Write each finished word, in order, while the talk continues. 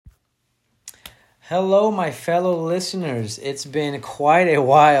Hello, my fellow listeners. It's been quite a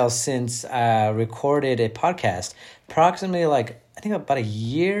while since I recorded a podcast. Approximately, I think about a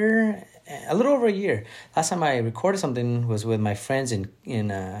little over a year. Last time I recorded something was with my friends in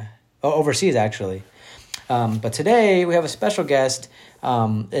overseas, actually. But today we have a special guest. We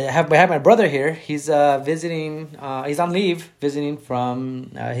have my brother here. He's visiting. He's on leave, visiting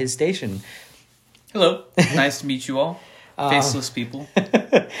from his station. Hello. Nice to meet you all. Faceless people.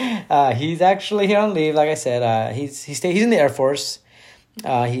 He's actually here on leave, like I said. He's in the Air Force.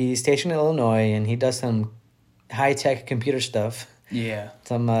 He's stationed in Illinois, and he does some high-tech computer stuff. Yeah.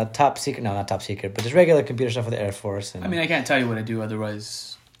 Some not top secret, but just regular computer stuff for the Air Force. And... I mean, I can't tell you what I do,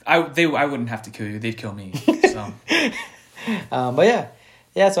 otherwise I wouldn't have to kill you. They'd kill me. So. But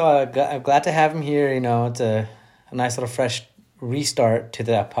yeah. So I'm glad to have him here. You know, it's a nice little fresh restart to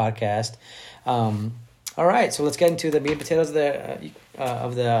the podcast. All right, so let's get into the meat and potatoes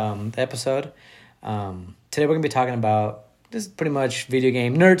of the episode. Today we're going to be talking about this pretty much video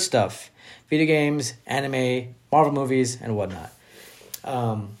game nerd stuff. Video games, anime, Marvel movies, and whatnot.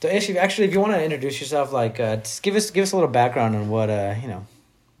 So actually, if you want to introduce yourself, just give us a little background on what,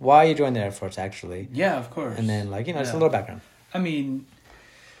 why you joined the Air Force, actually. Yeah, of course. And then, just a little background. I mean,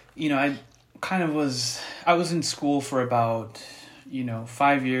 I was in school for about...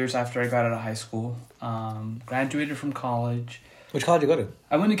 5 years after I got out of high school. Graduated from college. Which college did you go to?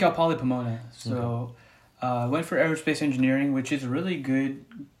 I went to Cal Poly Pomona. So went for aerospace engineering, which is a really good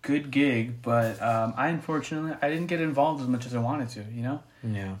gig. But I didn't get involved as much as I wanted to,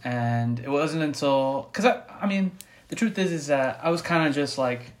 Yeah. And it wasn't until... Because, the truth is that I was kind of just,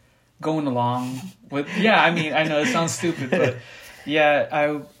 going along with... Yeah, I know it sounds stupid, but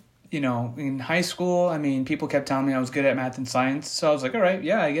yeah, in high school, people kept telling me I was good at math and science. So I was like, all right,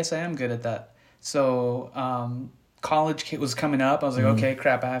 yeah, I guess I am good at that. So college was coming up. I was like, okay,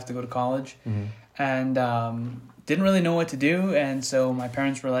 crap, I have to go to college. Mm-hmm. And didn't really know what to do. And so my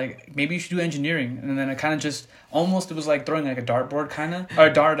parents were like, maybe you should do engineering. And then I kind of just, almost it was like throwing a dartboard kind of, or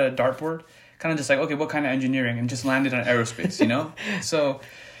a dart at a dartboard. Kind of just like, okay, what kind of engineering? And just landed on aerospace, So...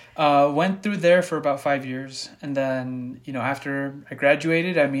 went through there for about 5 years. And then, after I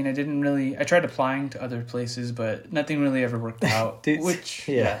graduated, I tried applying to other places, but nothing really ever worked out.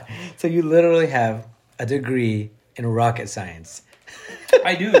 Yeah. So you literally have a degree in rocket science.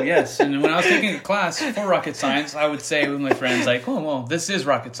 I do, yes. And when I was taking a class for rocket science, I would say with my friends, oh, well, this is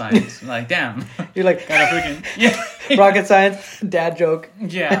rocket science. I'm like, damn. You're like, kind of freaking, yeah. Rocket science, dad joke.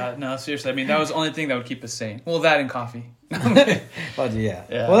 Yeah, no, seriously. That was the only thing that would keep us sane. Well, that and coffee. Well, yeah.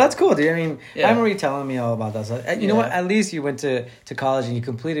 Well, that's cool, dude. I remember you telling me all about that. So, you know what? At least you went to college and you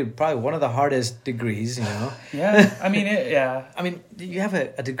completed probably one of the hardest degrees, Yeah. You have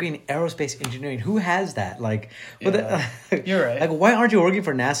a degree in aerospace engineering. Who has that? You're right. Why aren't you working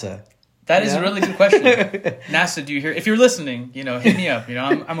for NASA? That is a really good question. NASA, do you hear? If you're listening, hit me up.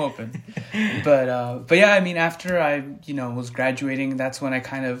 I'm open. But yeah, after I was graduating, that's when I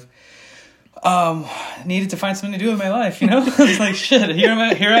kind of needed to find something to do with my life. It's like shit. Here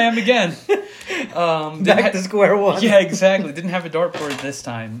I am again. Back to square one. Yeah, exactly. Didn't have a dartboard this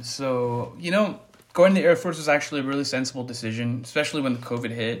time, so going to the Air Force was actually a really sensible decision, especially when the COVID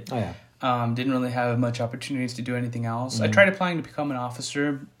hit. Oh yeah. Didn't really have much opportunities to do anything else. I tried applying to become an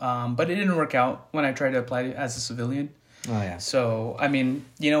officer, but it didn't work out when I tried to apply as a civilian. Oh, yeah. So,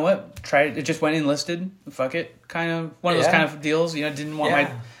 you know what? Tried it, just went enlisted. Fuck it. Kind of one of those kind of deals. Didn't want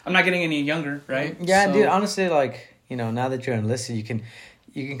I'm not getting any younger, right? Yeah, so, dude, honestly, now that you're enlisted, you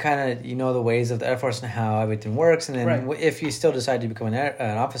can kind of, the ways of the Air Force and how everything works. And then if you still decide to become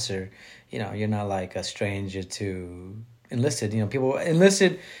an officer, you're not like a stranger to... enlisted,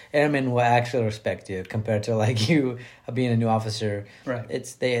 enlisted airmen will actually respect you compared to you being a new officer. Right.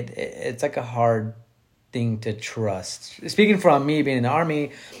 It's like a hard thing to trust. Speaking from me being in the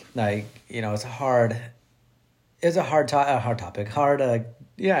Army, it's a hard topic.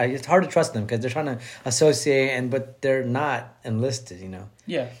 It's hard to trust them because they're trying to associate but they're not enlisted.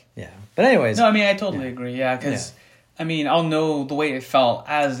 Yeah. Yeah. But anyways. No, I totally agree. Yeah, because. Yeah. I'll know the way it felt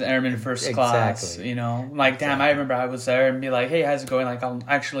as an airman first class, damn, I remember I was there and be like, hey, how's it going? I'll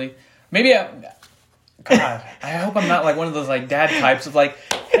actually, God, I hope I'm not one of those dad types of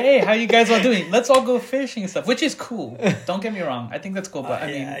hey, how you guys all doing? Let's all go fishing and stuff, which is cool. Don't get me wrong. I think that's cool, but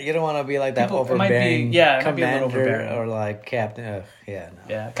you don't want to be like that overbearing commander or captain. No.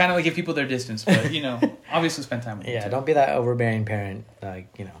 Yeah, kind of give people their distance, but, obviously spend time with them. Yeah, don't be that overbearing parent,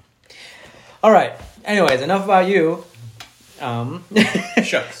 All right. Anyways, enough about you.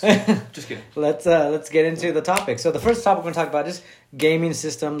 Shucks. Just kidding. Let's get into the topic. So the first topic we're going to talk about is gaming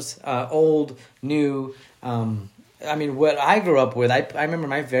systems, old, new, I mean, what I grew up with, I remember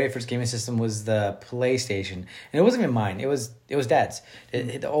my very first gaming system was the PlayStation, and it wasn't even mine. It was Dad's.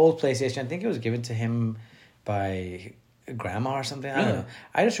 The old PlayStation. I think it was given to him by grandma or something. I don't know.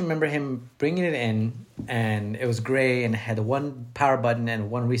 I just remember him bringing it in, and it was gray and it had one power button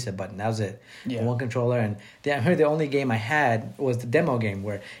and one reset button. That was it. Yeah. One controller, and I heard the only game I had was the demo game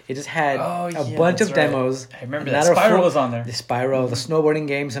where it just had a bunch of demos. I remember that. Spyro was on there. The Spyro, the snowboarding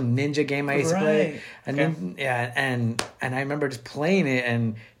game, some ninja game I used to play, and then and I remember just playing it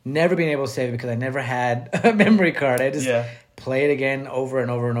and never being able to save it because I never had a memory card. I just play it again over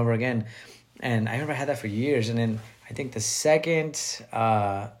and over and over again, and I remember I had that for years, and then. I think the second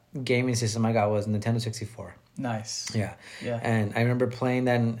gaming system I got was Nintendo 64. Nice. Yeah. Yeah. And I remember playing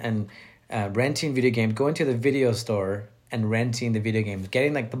that and renting video games, going to the video store and renting the video games,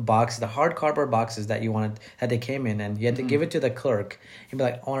 getting like the boxes, the hard cardboard boxes that you wanted, that they came in, and you had to give it to the clerk and be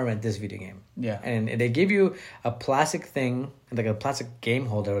like, I want to rent this video game. Yeah. And they give you a plastic thing, like a plastic game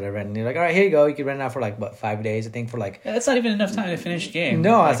holder or whatever, and you're like, all right, here you go. You can rent it out for like, 5 days, I think, for like... Yeah, that's not even enough time to finish the game.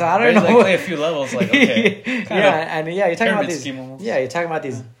 No, like, so I don't know. Like play a few levels, like, okay. You're talking about these... Yeah, you're talking about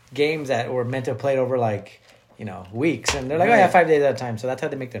these games that were meant to play over like... weeks, and they're like, oh yeah, 5 days at a time. So that's how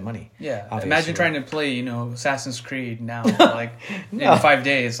they make their money. Yeah, obviously. Imagine trying to play, Assassin's Creed now, like in 5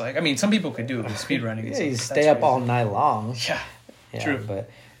 days. Like, I mean, some people could do it with speed running. Yeah, you stay up all night long. Yeah, true.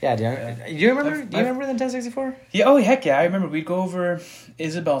 But yeah, do you remember? Do you remember the Nintendo 64? Yeah. Oh heck yeah, I remember. We'd go over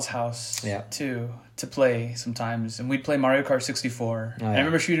Isabel's house. Yeah. To play sometimes, and we'd play Mario Kart 64. Oh, yeah. I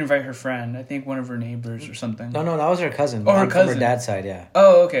remember she'd invite her friend. I think one of her neighbors or something. No, that was her cousin. Oh, her cousin from her dad's side. Yeah.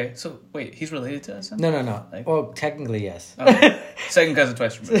 Oh, okay. So wait, he's related to us? Then? No. Like, well, technically yes. Second cousin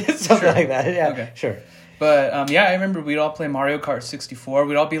twice removed. Something like that. Yeah. Okay. Sure. But I remember we'd all play Mario Kart 64.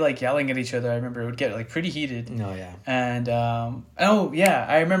 We'd all be like yelling at each other. I remember it would get like pretty heated. No, yeah. And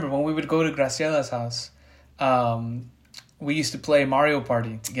I remember when we would go to Graciela's house. We used to play Mario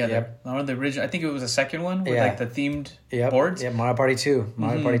Party together. Yep. One of the original, I think it was the second one with like the themed boards. Yeah, Mario Party 2.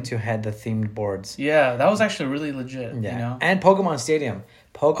 Mario Party 2 had the themed boards. Yeah, that was actually really legit. Yeah. And Pokemon Stadium.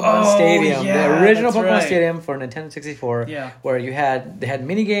 Stadium, the original Pokemon Stadium for Nintendo 64. Yeah. Where they had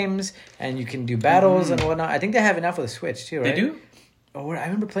mini games and you can do battles and whatnot. I think they have it now for the Switch too, right? They do? Oh, I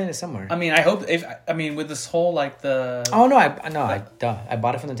remember playing it somewhere. I mean, I hope with this whole like the. Oh no! I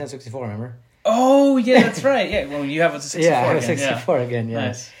bought it from Nintendo 64. Remember? Oh yeah, that's right. Yeah, well, you have a 64. Yeah, I have a 64 again. Yeah,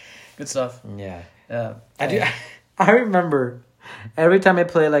 nice, good stuff. Yeah, yeah. I do. I remember every time I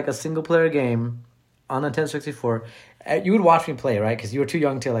play like a single player game on Nintendo 64, you would watch me play, right? Because you were too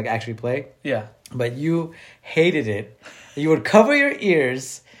young to like actually play. Yeah, but you hated it. You would cover your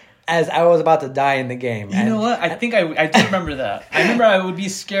ears as I was about to die in the game. You know what? I think I do remember that. I remember I would be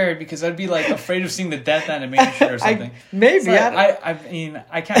scared because I'd be like afraid of seeing the death animation or something. Maybe. So I mean,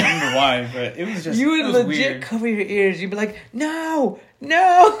 I can't remember why, but it was just you would legit weird. Cover your ears. You'd be like, no.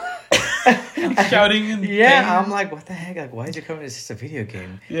 Shouting in pain. I'm like, what the heck? Like, why did you cover this? It's just a video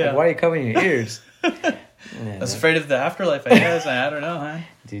game. Yeah. Like, why are you covering your ears? I was afraid of the afterlife, I guess. I don't know, huh?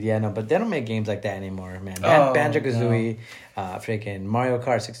 Dude, yeah, no, but they don't make games like that anymore, man. Banjo-Kazooie, freaking Mario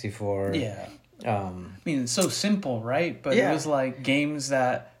Kart 64. Yeah. I mean, it's so simple, right? But it was like games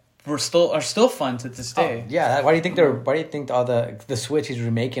that are still fun to this day. Why do you think all the Switch is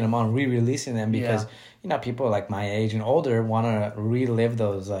remaking them on, re-releasing them? Because people like my age and older want to relive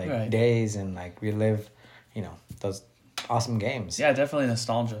those days and like relive, those awesome games. Yeah, definitely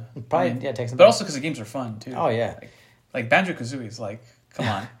nostalgia. Probably, take some. But also because the games are fun too. Oh yeah, like Banjo-Kazooie is like, come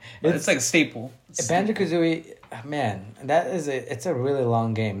on, it's like a staple. Banjo-Kazooie, man, it's a really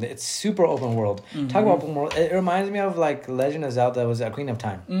long game. It's super open world. Talk about open world. It reminds me of like Legend of Zelda was Ocarina of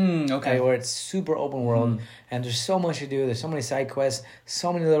Time. Okay, where it's super open world and there's so much to do. There's so many side quests,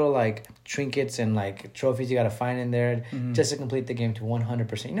 so many little like trinkets and like trophies you got to find in there just to complete the game to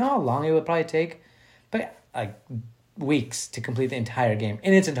 100%. You know how long it would probably take? But like weeks to complete the entire game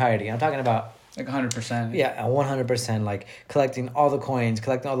in its entirety. I'm talking about like 100%. Yeah, 100%. Like collecting all the coins,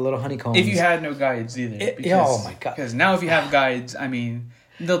 collecting all the little honeycombs. If you had no guides either. Oh my god! Because now if you have guides, I mean,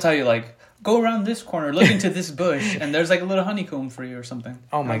 they'll tell you like, go around this corner, look into this bush, and there's like a little honeycomb for you or something.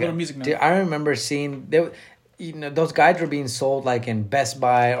 Oh my god! Little music note. Dude, I remember seeing those guides were being sold like in Best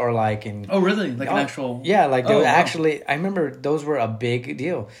Buy or like in. Oh really? Like an actual. Yeah, like they would actually. I remember those were a big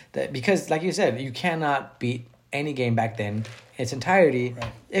deal because, like you said, you cannot beat any game back then in its entirety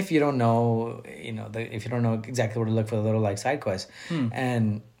if you don't know if you don't know exactly where to look for the little like side quests.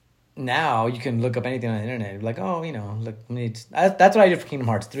 And now you can look up anything on the internet. You're like, look, that's what I did for Kingdom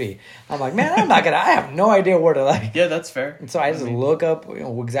Hearts 3. I'm like, man, I have no idea where to like. Yeah, that's fair. And so I just look up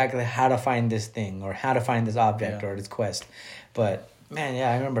exactly how to find this thing or how to find this object or this quest. But man,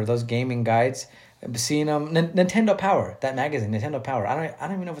 I remember those gaming guides. Seeing Nintendo Power, that magazine, Nintendo Power. I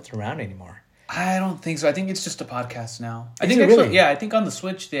don't even know if it's around anymore. I don't think so. I think it's just a podcast now. I Is think it actually, really? yeah, I think on the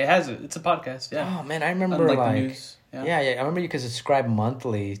Switch it has it. It's a podcast. Yeah. Oh man, I remember Unlike like the news. yeah. I remember you could subscribe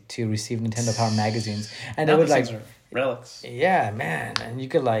monthly to receive Nintendo Power magazines, and Now it would those like things are relics. yeah, man, and you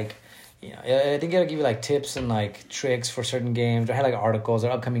could like. I think it'll give you like tips and like tricks for certain games. Or had like articles or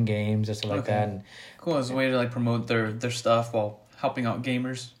upcoming games or stuff like that. And Cool. It's a way to like promote their stuff while helping out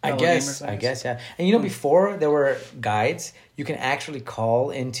gamers. I guess, yeah. And you know, before there were guides, you can actually call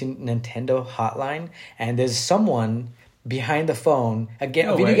into Nintendo hotline, and there's someone behind the phone, a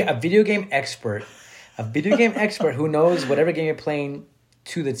video game expert who knows whatever game you're playing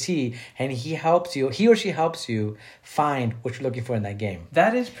to the T, and he or she helps you find what you're looking for in that game.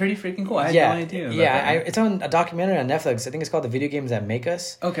 That is pretty freaking cool. I had no idea. It's on a documentary on Netflix. I think it's called The Video Games That Make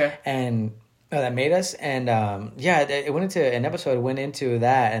Us. Okay. And that made us, and it went into an episode. Went into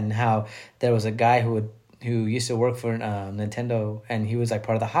that and how there was a guy who used to work for Nintendo, and he was like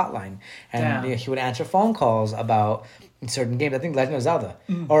part of the hotline, and he would answer phone calls about certain games. I think Legend of Zelda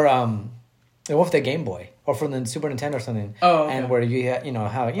or with the Game Boy or from the Super Nintendo or something. Oh, okay. And where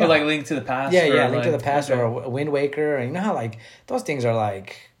or like Link to the Past. Link to the Past or Wind Waker, and you know how like those things are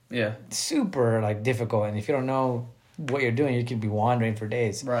like super like difficult, and if you don't know what you're doing, you could be wandering for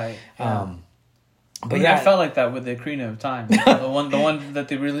days. Right. But I felt like that with the Ocarina of Time, the one that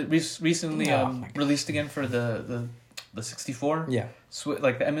they really recently released again for the 64. Yeah,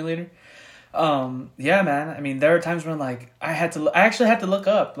 like the emulator. Yeah, man. I mean, there are times when like I actually had to look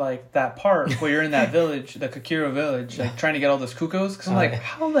up like that part where you're in that village, the Kakiro village, like trying to get all those cuckoos. Because I'm like,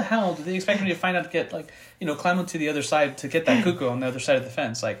 how the hell did they expect me to find out to get like climb up to the other side to get that cuckoo on the other side of the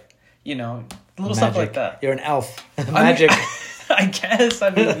fence? Like little magic. Stuff like that. You're an elf. Magic. I guess. I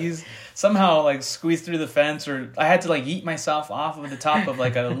mean, you somehow like squeeze through the fence, or I had to like yeet myself off of the top of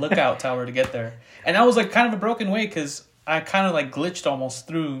like a lookout tower to get there. And that was like kind of a broken way because I kind of like glitched almost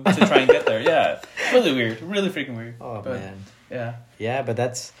through to try and get there. Yeah, really weird, really freaking weird. Oh man. Yeah, but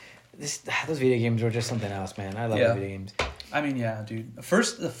those video games were just something else, man. I love the video games. I mean, yeah, dude. The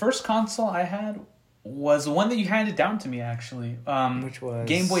first console I had was the one that you handed down to me, actually. Which was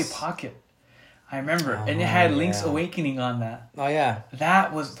Game Boy Pocket. I remember, and it had Link's Awakening on that. Oh yeah,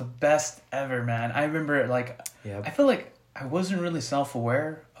 that was the best ever, man. I remember like I feel like I wasn't really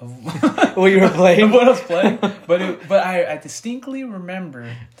self-aware of what you were playing, what I was playing, but I distinctly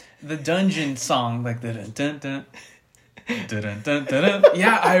remember the dungeon song, like the dun dun dun dun dun.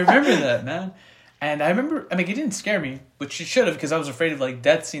 Yeah, I remember that, man. And I remember, I mean, it didn't scare me, which it should have, because I was afraid of like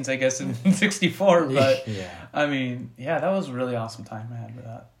death scenes, I guess, in 64. But I mean, that was a really awesome time I had with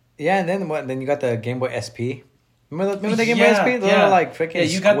that. Yeah, and then what? Then you got the Game Boy SP. Remember the Game Boy SP? The little like freaking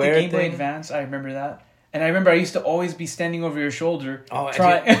you got the Game Boy Advance. I remember that. And I remember I used to always be standing over your shoulder. Oh,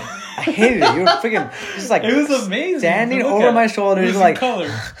 I hated it. You were freaking just like it was amazing. Standing over my shoulder, just like color.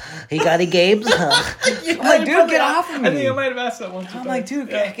 He got the games. I'm like, dude, get off of me. I think I might have asked that once. I'm like, dude,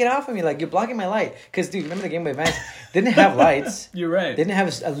 get off of me. Like, you're blocking my light. Because, dude, remember the Game Boy Advance didn't have lights. You're right. Didn't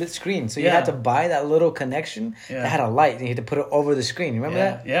have a lit screen. So you had to buy that little connection that had a light. And you had to put it over the screen. You remember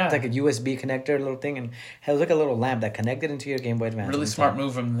that? Yeah. It's like a USB connector, little thing. And it was like a little lamp that connected into your Game Boy Advance. Really smart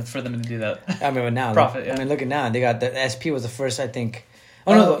move for them to do that. I mean, now. Profit, I mean, look at now. They got the SP was the first, I think.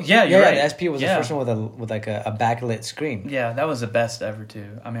 Oh, no. You're right. The SP was the first one with like a backlit screen. Yeah, that was the best ever,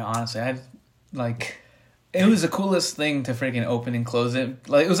 too. I mean, honestly, I had like... It was the coolest thing to freaking open and close it.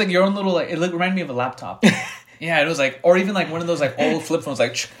 Like, it was like your own little, like, it reminded me of a laptop. Yeah, it was like, or even like one of those like old flip phones,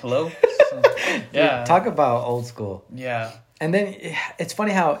 like, hello? So, yeah. Dude, talk about old school. Yeah. And then it's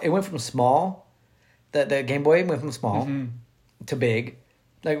funny how it went from small, the Game Boy went from small to big.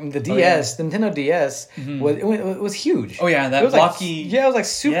 Like the DS, the Nintendo DS, was huge. Oh yeah, that it was blocky. Like, it was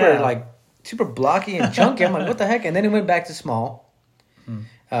like super blocky and chunky. I'm like, what the heck? And then it went back to small.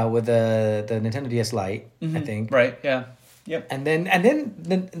 With the Nintendo DS Lite, I think. Right. Yeah. Yep. And then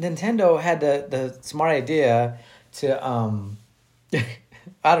the Nintendo had the smart idea to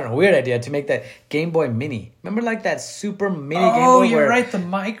I don't know, weird idea to make that Game Boy Mini. Remember like that super mini Game Boy? Oh, you're right, the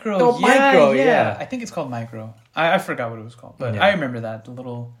micro. The micro, yeah. I think it's called micro. I forgot what it was called, but I remember that the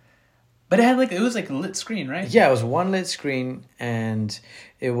little. But it was like a lit screen, right? Yeah, it was one lit screen, and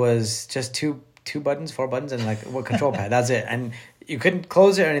it was just two buttons, 4 buttons, and like a control pad. That's it, and you couldn't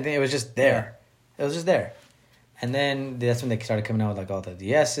close it or anything. It was just there. It was just there. And then that's when they started coming out with like all the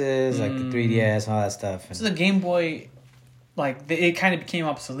DSs, like the 3DS and all that stuff. And so the Game Boy it kind of became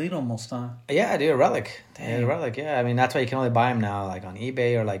obsolete almost, huh? Yeah, dude, a relic. Dang. A relic, yeah. I mean, that's why you can only buy them now, like on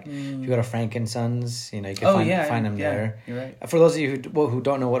eBay or like if you go to Frankinson's, you can find them there. You're right. For those of you who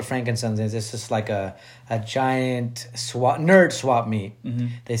don't know what Frankinson's is, it's just like a giant nerd swap meet. Mm-hmm.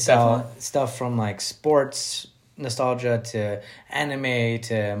 They sell stuff from like sports nostalgia to anime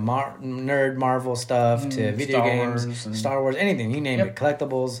to nerd Marvel stuff to video games, Star Wars, anything you name it,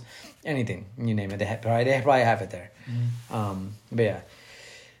 collectibles, anything you name it. They probably have it there. But yeah,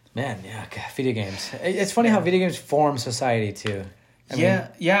 man, yeah, video games. It's funny how video games form society too.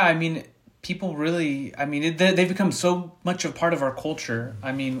 I mean, people really. I mean, they've become so much of part of our culture.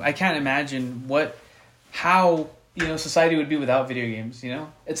 I mean, I can't imagine how society would be without video games.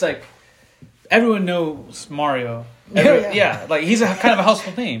 It's like everyone knows Mario. Like he's a kind of a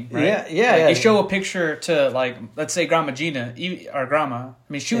household name, right? You show a picture to like, let's say Grandma Gina, our grandma. I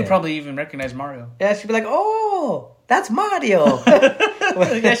mean, she would probably even recognize Mario. Yeah, she'd be like, "Oh, that's Mario."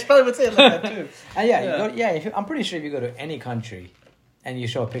 Yeah, she probably would say it like that too. And I'm pretty sure if you go to any country, and you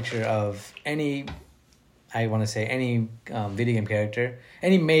show a picture of any video game character,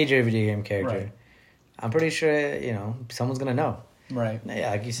 any major video game character, right. I'm pretty sure someone's gonna know. Right.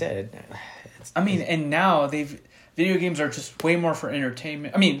 Yeah, like you said. And now video games are just way more for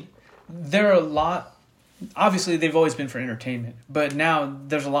entertainment. I mean, there are a lot. Obviously, they've always been for entertainment, but now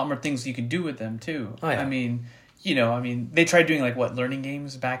there's a lot more things you can do with them too. Oh, yeah. I mean, they tried doing like learning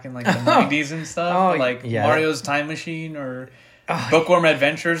games back in like the 90s and stuff, like Mario's Time Machine or Bookworm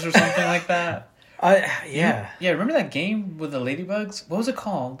Adventures or something like that. Yeah. Remember that game with the ladybugs? What was it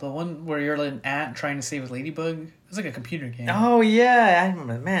called? The one where you're like an ant trying to save a ladybug? It was like a computer game. Oh yeah, I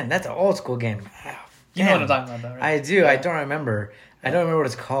remember. Man, that's an old school game. You know what I'm talking about, though, right? I do. Yeah. I don't remember. I don't remember what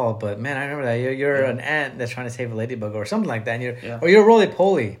it's called, but man, I remember that you're an ant that's trying to save a ladybug or something like that. And you're roly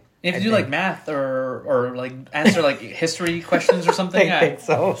poly. If you do like math or like answer like history questions or something, I think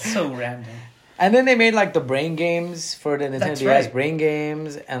so. So random. And then they made like the brain games for the Nintendo DS, brain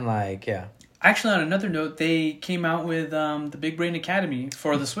games, and like Actually, on another note, they came out with the Big Brain Academy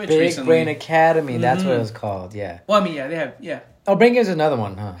for the Switch recently. Big Brain Academy, that's what it was called. Yeah. Well, I mean, they have Oh, Brain Games is another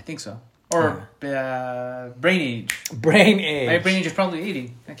one, huh? I think so. Or Brain Age. Brain Age. My Brain Age is probably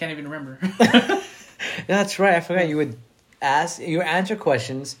 80. I can't even remember. That's right. I forgot you would answer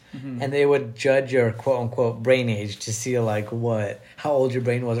questions, and they would judge your quote unquote brain age to see like how old your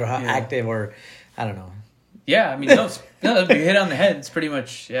brain was or how active or I don't know. Yeah, I mean, no, you hit on the head. It's pretty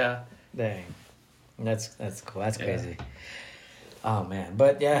much Dang, that's cool. That's crazy. Oh man,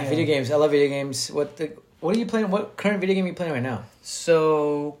 but video games. I love video games. What are you playing? What current video game are you playing right now?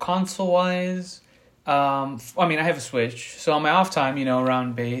 So console wise, I mean, I have a Switch. So on my off time,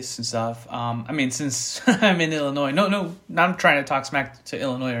 around base and stuff. I mean, since I'm in Illinois, no, not trying to talk smack to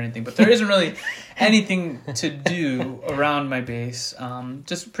Illinois or anything, but there isn't really anything to do around my base.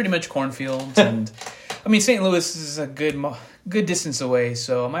 Just pretty much cornfields, and I mean, St. Louis is a good distance away.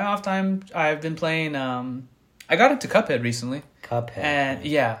 So on my off time, I've been playing. I got into Cuphead recently. And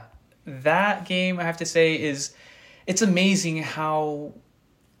that game, I have to say, it's amazing how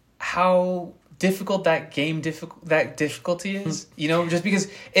difficult that difficulty is. Just because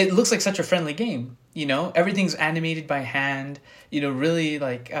it looks like such a friendly game. Everything's animated by hand. Really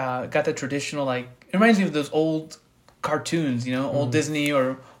like got the traditional like. It reminds me of those old cartoons. Old Disney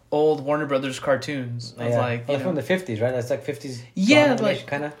or old Warner Brothers cartoons of from the 50s, right? That's like 50s. Like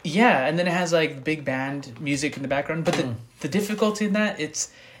kind of. Yeah, and then it has like big band music in the background. But the difficulty in that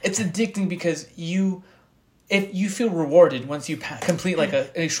it's addicting because if you feel rewarded once you complete like an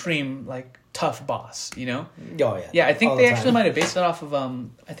extreme like tough boss, Oh yeah. Yeah, I think they actually might have based it off of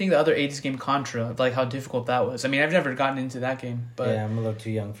I think the other 80s game Contra, like how difficult that was. I mean, I've never gotten into that game, but I'm a little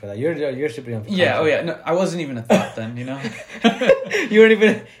too young for that. You're super young for Contra. Yeah, oh yeah. No, I wasn't even a thought then, You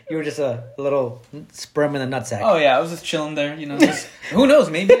were just a little sperm in the nutsack. Oh yeah, I was just chilling there, just, who knows,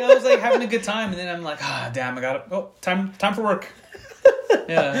 maybe I was like having a good time and then I'm like, damn, I got time for work.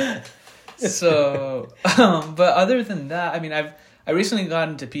 Yeah. So, but other than that, I mean, I recently got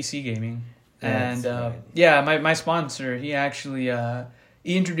into PC gaming. And my sponsor, he actually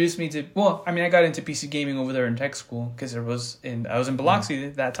he introduced me to. Well, I mean, I got into PC gaming over there in tech school because I was in Biloxi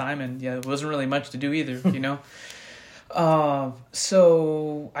at that time, and it wasn't really much to do either,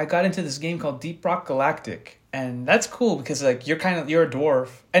 So I got into this game called Deep Rock Galactic, and that's cool because like you're a dwarf,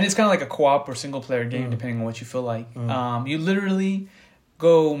 and it's kind of like a co-op or single player game depending on what you feel like. You literally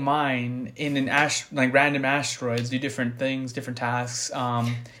go mine in random asteroids, do different things, different tasks.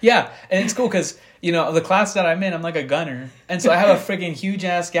 And it's cool because the class that I'm in, I'm like a gunner, and so I have a freaking huge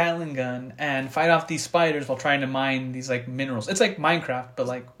ass Gatling gun and fight off these spiders while trying to mine these like minerals. It's like Minecraft but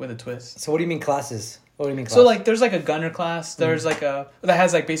like with a twist. So what do you mean classes? What do you mean class? So like there's like a gunner class. There's like a that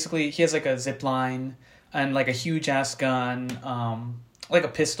has like basically he has like a zip line and like a huge ass gun, like a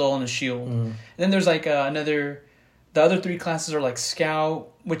pistol and a shield. And then there's like the other three classes are like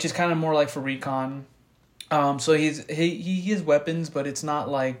scout, which is kind of more like for recon. So he has weapons, but it's not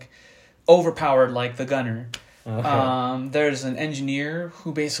like overpowered like the gunner. Okay. There's an engineer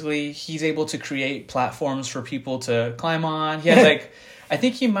who basically he's able to create platforms for people to climb on. He has like, I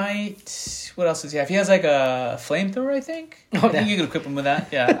think he might. What else does he have? He has like a flamethrower. I think. I think you could equip him with that.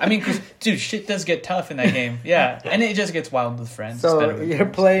 Yeah, I mean, because dude, shit does get tough in that game. Yeah, and it just gets wild with friends. So you're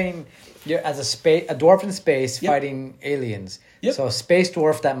playing. You're as a dwarf in space fighting aliens. Yep. So a space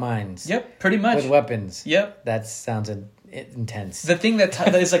dwarf that mines. Yep, pretty much with weapons. Yep, that sounds intense. The thing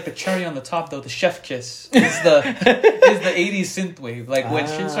that is like the cherry on the top, though, the chef kiss, is the 80s synthwave. Like when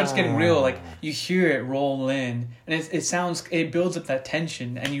shit starts getting real, like you hear it roll in, and it builds up that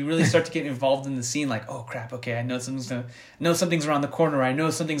tension, and you really start to get involved in the scene. Like, oh crap, okay, I know something's around the corner. I know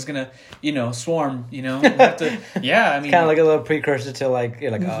something's gonna, swarm. I mean, kind of like a little precursor to like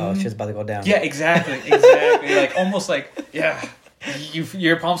you're like, oh, shit's about to go down. Yeah, exactly. Like almost like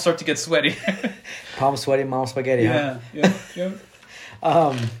your palms start to get sweaty. Palm sweaty, mom spaghetti. Yeah, huh?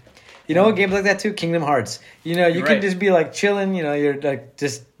 yeah. You know what games like that too? Kingdom Hearts. You can right. just be like chilling. You're like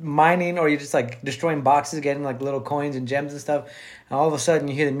just mining, or you're just like destroying boxes, getting like little coins and gems and stuff. And all of a sudden,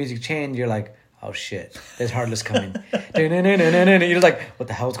 you hear the music change. You're like, oh shit, there's Heartless coming. You're like, what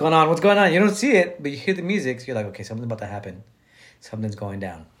the hell's going on? What's going on? You don't see it, but you hear the music. So you're like, okay, something's about to happen. Something's going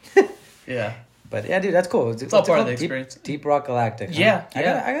down. Yeah. But yeah, dude, that's cool. It's all part of the experience. Deep Rock Galactic. Huh? Yeah, I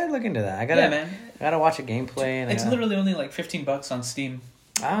gotta look into that. I gotta watch a gameplay. It's literally only like $15 on Steam.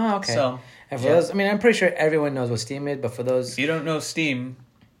 Oh, okay. So, and for those, I mean, I'm pretty sure everyone knows what Steam is, but for those, if you don't know Steam,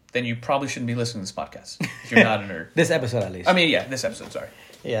 then you probably shouldn't be listening to this podcast. If you're not a nerd. This episode, at least. I mean, yeah, this episode. Sorry.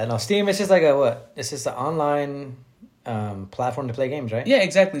 Yeah, no, Steam. It's just like it's just an online platform to play games, right? Yeah,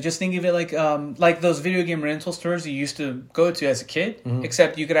 exactly. Just think of it like those video game rental stores you used to go to as a kid,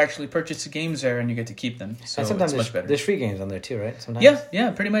 except you could actually purchase the games there and you get to keep them. So and sometimes it's much better. There's free games on there too, right? Sometimes. Yeah,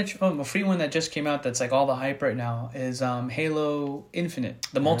 pretty much. A free one that just came out that's like all the hype right now is Halo Infinite,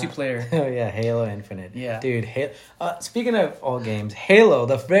 the multiplayer. Oh yeah, Halo Infinite. Yeah, dude. Speaking of old games, Halo,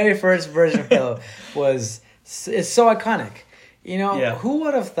 the very first version of Halo is so iconic. Who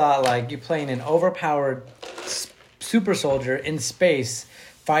would have thought like you playing an overpowered super soldier in space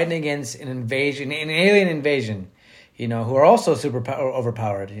fighting against an alien invasion, who are also super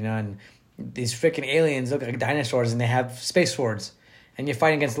overpowered, and these freaking aliens look like dinosaurs and they have space swords, and you're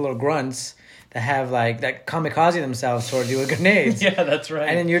fighting against the little grunts that have like that kamikaze themselves towards you with grenades. Yeah, that's right.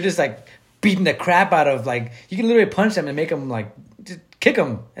 And then you're just like beating the crap out of like you can literally punch them and make them like just kick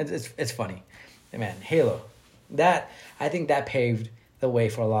them. It's funny, man. Halo, I think that paved the way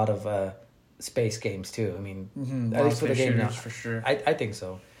for a lot of space games too. I mean, at least for the game now. For sure. I think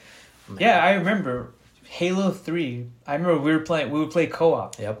so. Man. Yeah, I remember Halo 3. I remember we would play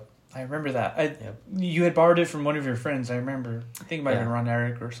co-op. Yep. I remember that. You had borrowed it from one of your friends. I remember. I think it might have been Ron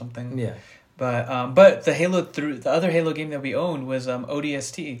Eric or something. Yeah. But the other Halo game that we owned was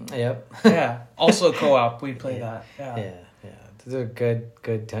ODST. Yep. Yeah. Also co-op. We'd play that. Yeah. Yeah. Those are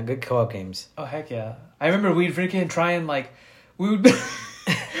good co-op games. Oh heck yeah! I remember we'd freaking try and like we would.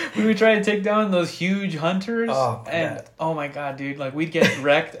 We would try to take down those huge hunters, oh my god, dude! Like we'd get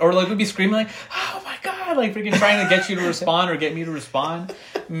wrecked, or like we'd be screaming like, "Oh my god!" Like freaking trying to get you to respond or get me to respond,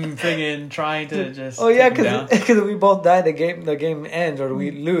 freaking trying to just. Oh yeah, because we both die. The game ends or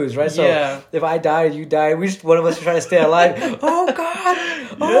we lose, right? So if I die, you die. One of us is trying to stay alive. Oh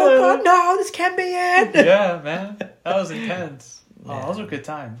god! God! No, this can't be it. Yeah, man, that was intense. Oh, those were good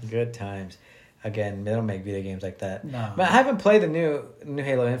times. Good times. Again, they don't make video games like that. No. But I haven't played the new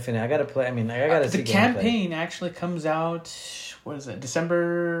Halo Infinite. I gotta play. I mean, I gotta see. The campaign actually comes out. What is it?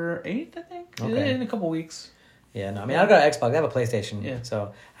 December 8th, I think. Okay. In a couple weeks. Yeah, no. I mean, I've got an Xbox. I have a PlayStation. Yeah.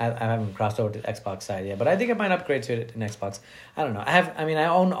 So I haven't crossed over to the Xbox side yet. But I think I might upgrade to an Xbox. I don't know. I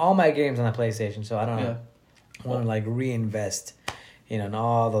own all my games on the PlayStation, so I don't want to like reinvest, in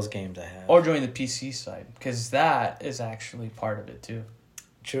all those games I have. Or join the PC side, because that is actually part of it too.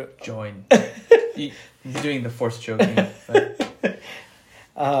 True. Join. You're doing the forced joking. But.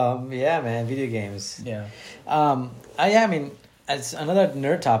 Yeah, man, video games. Yeah. I mean, as another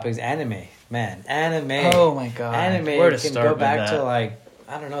nerd topic is anime. Man, anime. Oh my god. Anime can go back to like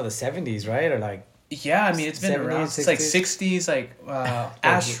I don't know the 70s, right? Or like yeah, I mean it's been 70s, around. 60s? It's like 60s, like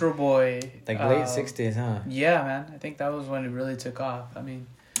Astro Boy. Like late 60s, huh? Yeah, man. I think that was when it really took off. I mean,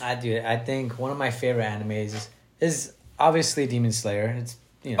 I think one of my favorite animes is obviously Demon Slayer. It's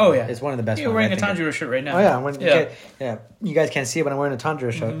it's one of the best. You're wearing a Tanjiro shirt right now. Oh yeah, yeah. You guys can't see it, but I'm wearing a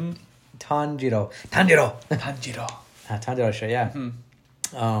Tanjiro shirt. Tanjiro. Tanjiro show, yeah.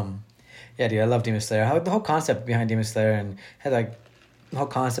 Yeah, dude, I love Demon Slayer. The whole concept behind Demon Slayer, and had like the whole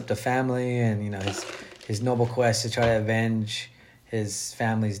concept of family, and his noble quest to try to avenge his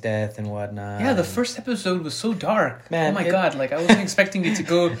family's death and whatnot. Yeah, the first episode was so dark. Man, oh my god! Like I wasn't expecting it to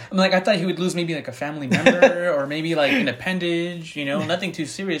go. I'm like, I thought he would lose maybe like a family member or maybe like an appendage. Nothing too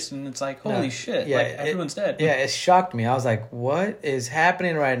serious. And it's like, holy shit! Yeah, like everyone's dead. Yeah, it shocked me. I was like, what is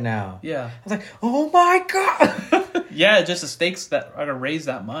happening right now? Yeah, I was like, oh my god. Yeah, just the stakes that are raised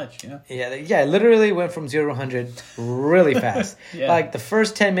that much. Yeah, it literally went from 0 to 100 really fast. Yeah. Like the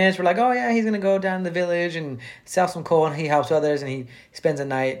first 10 minutes were like, oh yeah, he's gonna go down the village and sell some coal, and he helps others, and he spends a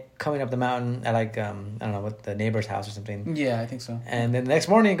night coming up the mountain at like I don't know, what, the neighbor's house or something. Yeah, I think so. And then the next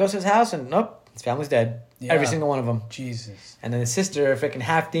morning he goes to his house, and nope, his family's dead. Yeah. Every single one of them. Jesus. And then his sister, freaking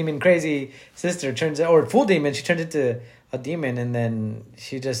half demon crazy sister, or full demon, she turns into a demon, and then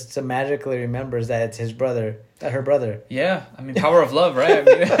she just so magically remembers that it's her brother. Yeah, I mean, power of love, right?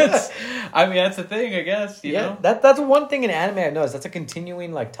 I mean, that's the thing, I guess. You know? That's one thing in anime I've noticed. That's a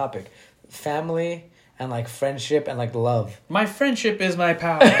continuing like topic, family and like friendship and like love. My friendship is my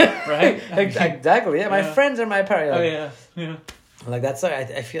power, right? Exactly. Yeah, my friends are my power. Like, oh yeah. Like that's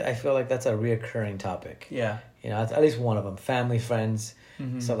I feel like that's a reoccurring topic. Yeah. At least one of them, family, friends,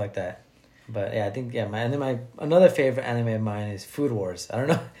 stuff like that. But yeah, I think another favorite anime of mine is Food Wars. I don't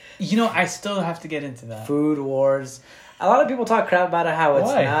know. I still have to get into that. Food Wars. A lot of people talk crap about it, how it's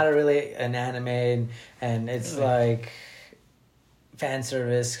Why? not really an anime, and it's like fan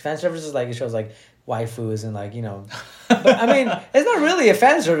service. Fan service is like it shows like waifus and like But I mean, it's not really a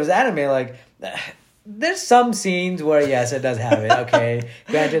fan service anime. Like, there's some scenes where yes, it does have it. Okay,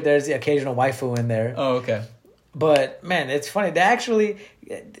 granted, there's the occasional waifu in there. Oh, okay. But man, it's funny.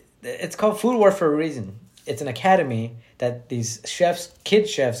 It's called Food War for a reason. It's an academy that these kid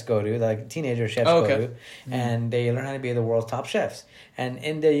chefs go to, like teenager chefs go to, and they learn how to be the world's top chefs. And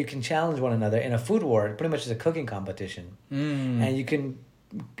in there, you can challenge one another in a food war. It pretty much is a cooking competition, and you can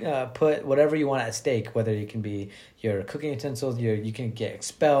put whatever you want at stake. Whether you can be your cooking utensils, you can get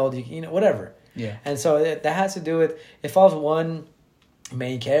expelled, whatever. Yeah. And so that has to do with it follows one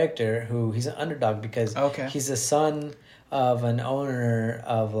main character who he's an underdog because he's the son of an owner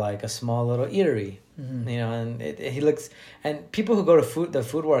of like a small little eatery, and he looks, and people who go to the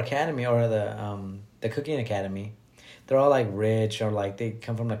Food War Academy or the cooking academy, they're all like rich or like they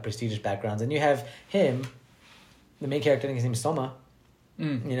come from like prestigious backgrounds, and you have him, the main character, I think his name is Soma,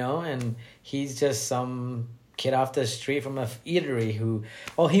 and he's just some kid off the street from a eatery who,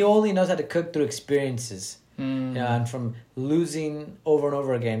 he only knows how to cook through experiences. And from losing over and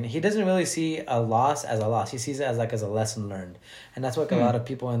over again, he doesn't really see a loss as a loss. He sees it as a lesson learned, and that's what a lot of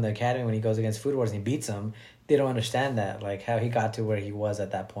people in the academy, when he goes against Food Wars and he beats them, they don't understand that, like how he got to where he was at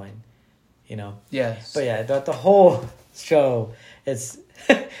that point, Yes. But yeah, the whole show, there's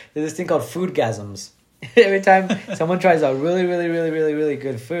this thing called foodgasms. Every time someone tries out really, really, really, really, really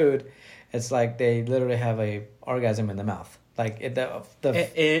good food, it's like they literally have a orgasm in the mouth. Like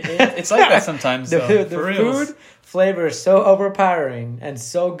it's like that sometimes. The food flavor is so overpowering and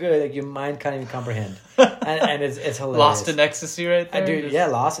so good that your mind can't even comprehend, and it's hilarious. Lost in ecstasy, right there. Dude,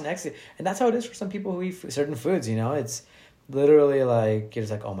 lost in ecstasy, and that's how it is for some people who eat certain foods. It's literally like you're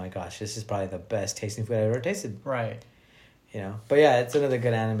just like, oh my gosh, this is probably the best tasting food I've ever tasted. Right. But yeah, it's another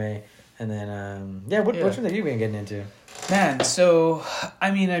good anime. And then which one have you been getting into? Man, so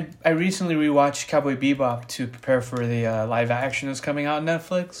I mean, I recently rewatched Cowboy Bebop to prepare for the live action that's coming out on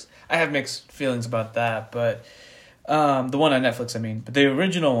Netflix. I have mixed feelings about that, but the one on Netflix, I mean, but the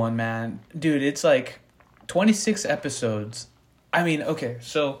original one, man, dude, it's like 26 episodes. I mean, okay,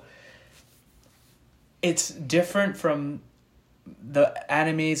 so it's different from the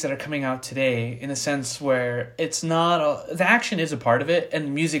animes that are coming out today in a sense where it's not the action is a part of it, and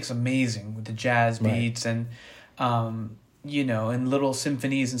the music's amazing with the jazz beats and and little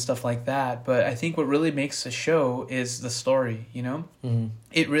symphonies and stuff like that. But I think what really makes the show is the story.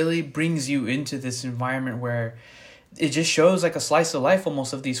 It really brings you into this environment where it just shows like a slice of life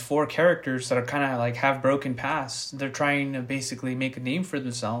almost of these four characters that are kind of like have broken pasts. They're trying to basically make a name for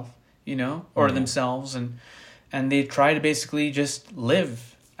themselves, or themselves, and they try to basically just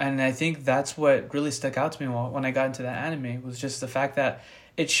live. And I think that's what really stuck out to me when I got into that anime, was just the fact that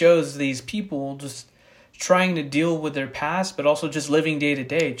it shows these people just trying to deal with their past, but also just living day to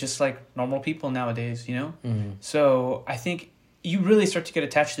day, just like normal people nowadays, So I think you really start to get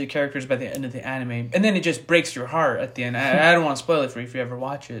attached to the characters by the end of the anime. And then it just breaks your heart at the end. I don't want to spoil it for you if you ever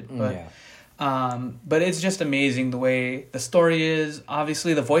watch it, but... Yeah. But it's just amazing the way the story is.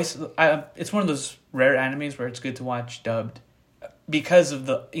 Obviously, the voice. It's one of those rare animes where it's good to watch dubbed. because of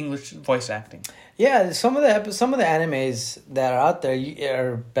the English voice acting. Yeah, some of the animes that are out there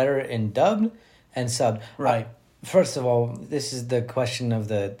are better in dubbed and subbed. Right. First of all, this is the question of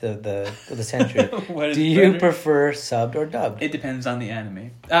the century. Do you better? prefer subbed or dubbed? It depends on the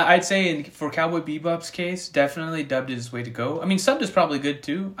anime. I'd say for Cowboy Bebop's case, definitely dubbed is the way to go. I mean, subbed is probably good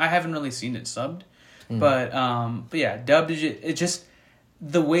too. I haven't really seen it subbed, but yeah, dubbed is it's just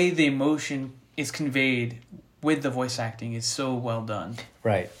the way the emotion is conveyed with the voice acting is so well done.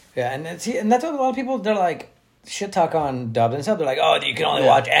 Right. Yeah, and that's what a lot of people, they're like, shit talk on dubbed and sub. They're like, oh, you can only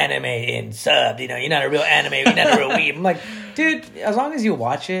watch anime in sub. You know, you're not a real anime. You're not a real weeb. I'm like, dude, as long as you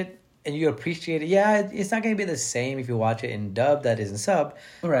watch it and you appreciate it, yeah, it's not going to be the same if you watch it in dub that is in sub.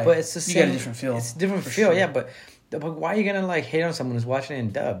 Right. But it's the same. You get a different feel. It's a different feel, sure. Yeah, but why are you going to like hate on someone who's watching it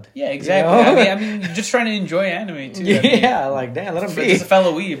in dubbed? Yeah, exactly. You know? I mean, you're just trying to enjoy anime too. Yeah, like, damn, let him be. He's a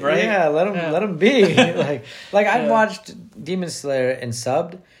fellow weeb, right? Yeah, let him be. like I've watched Demon Slayer in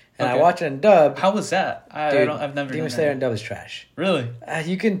subbed. And I watch it in dub. How was that? I've never. Demon Slayer in dub is trash. Really?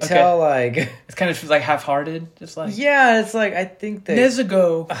 You can tell, like it's kind of like half-hearted, just like it's like I think that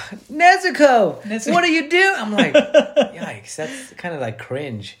Nezuko. Nezuko, what do you do? I'm like, yikes! That's kind of like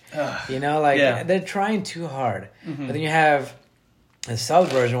cringe. You know, like they're trying too hard. Mm-hmm. But then you have a sub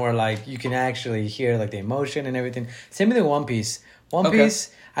version where like you can actually hear like the emotion and everything. Same with One Piece. One Piece.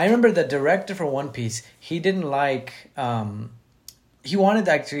 I remember the director for One Piece. He didn't like. He wanted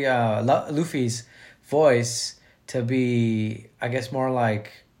actually Luffy's voice to be, I guess, more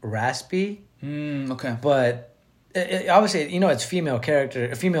like raspy. Okay. But obviously, you know, it's female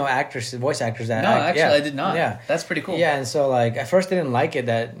actors, voice actors that. No, actually, I did not. Yeah, that's pretty cool. Yeah, and so like at first they didn't like it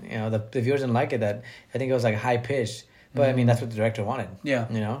that the viewers didn't like it that I think it was like high pitched, but I mean that's what the director wanted.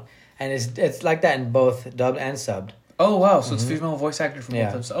 Yeah. You know, and it's like that in both dubbed and subbed. Oh wow! So it's female voice actor from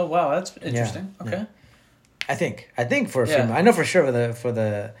both of them. Oh wow, that's interesting. Okay. Yeah. I think for a female. I know for sure for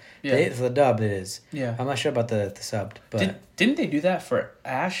the dubbed it is. Yeah. I'm not sure about the subbed, but didn't they do that for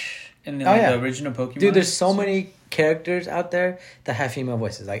Ash in the original Pokemon? Dude, there's so many characters out there that have female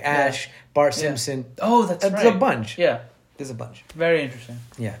voices, like Ash, Bart Simpson. Oh, that's right. There's a bunch. Yeah. There's a bunch. Very interesting.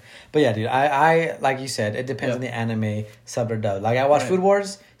 Yeah. But yeah, dude, I like you said, it depends on the anime, subbed or dubbed. Like I watch Food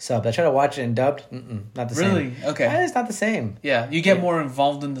Wars, subbed. I try to watch it in dubbed, not the same. Really? Okay. It's not the same. Yeah, you get more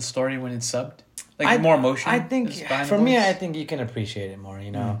involved in the story when it's subbed. Like more emotion. I think for me, I think you can appreciate it more. You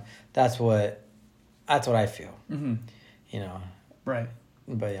know, that's what I feel. Mm-hmm. You know, right?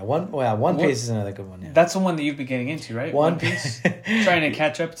 But yeah, One Piece is another good one. Yeah, that's the one that you've been getting into, right? One Piece, trying to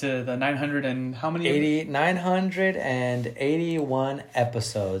catch up to the 900 and how many? 981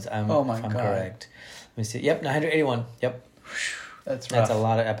 episodes. I'm correct. Let me see. Yep, 981. Yep, that's rough. That's a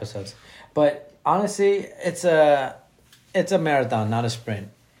lot of episodes. But honestly, it's a marathon, not a sprint,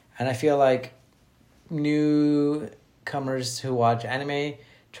 and I feel like newcomers who watch anime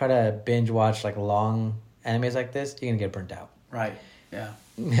try to binge watch like long animes like this, you're gonna get burnt out. Right. Yeah.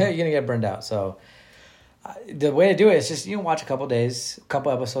 You're gonna get burned out. So the way to do it is just watch a couple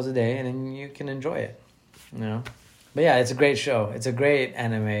episodes a day, and then you can enjoy it. You know. But yeah, it's a great show. It's a great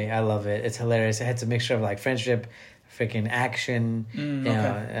anime. I love it. It's hilarious. It's a mixture of like friendship, freaking action.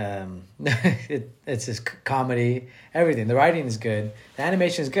 It's just comedy. Everything. The writing is good. The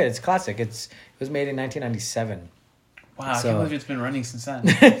animation is good. It's classic. It was made in 1997. Wow, I can't believe it's been running since then.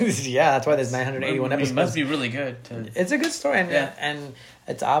 Yeah, that's why there's 981 episodes. It must be really good. It's a good story, and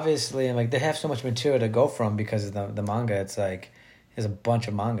it's obviously like they have so much material to go from because of the manga. It's like there's a bunch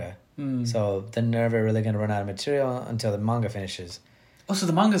of manga, so they're never really gonna run out of material until the manga finishes. Oh, so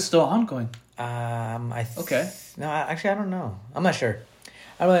the manga's still ongoing? Okay. No, actually, I don't know. I'm not sure.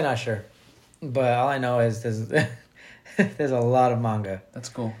 I'm really not sure. But all I know is there's a lot of manga. That's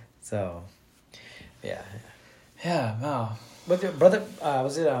cool. So, yeah. Yeah, wow. But brother,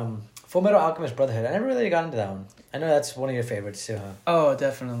 was it Full Metal Alchemist Brotherhood? I never really got into that one. I know that's one of your favorites too, huh? Oh,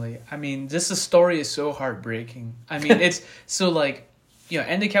 definitely. I mean, the story is so heartbreaking. I mean, it's so like,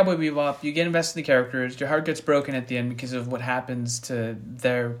 end of Cowboy Bebop, you get invested in the characters, your heart gets broken at the end because of what happens to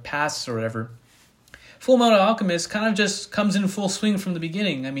their pasts or whatever. Full Metal Alchemist kind of just comes in full swing from the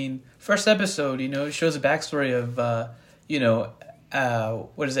beginning. I mean, first episode, it shows a backstory of,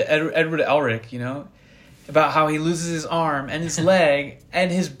 what is it, Edward Elric, about how he loses his arm and his leg, and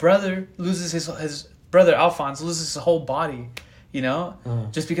his brother loses his brother Alphonse loses his whole body,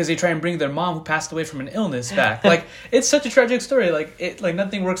 just because they try and bring their mom who passed away from an illness back. Like, it's such a tragic story. Like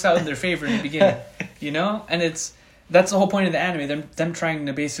nothing works out in their favor in the beginning, and that's the whole point of the anime. Them trying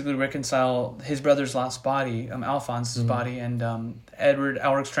to basically reconcile his brother's lost body, Alphonse's body, and Edward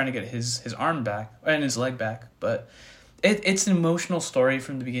Elric's trying to get his arm back and his leg back. But it's an emotional story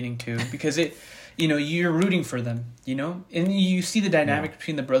from the beginning too, because you're rooting for them, and you see the dynamic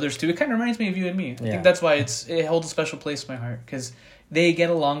between the brothers too. It kind of reminds me of you and me. I think that's why it holds a special place in my heart, because they get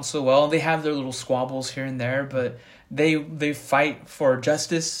along so well. They have their little squabbles here and there, but they fight for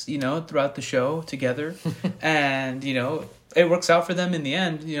justice, throughout the show together. And, it works out for them in the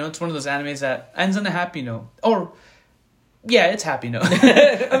end. It's one of those animes that ends on a happy note. Or, yeah, it's happy note.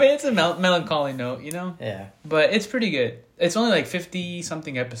 I mean, it's a melancholy note, Yeah. But it's pretty good. It's only like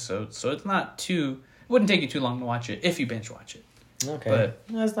 50-something episodes, so it's not too... It wouldn't take you too long to watch it if you binge watch it. Okay. But,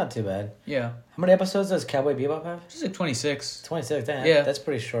 no, that's not too bad. Yeah. How many episodes does Cowboy Bebop have? It's like 26. 26, damn. Yeah. That's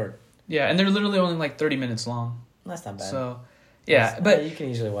pretty short. Yeah, and they're literally only like 30 minutes long. That's not bad. So, yeah. But you can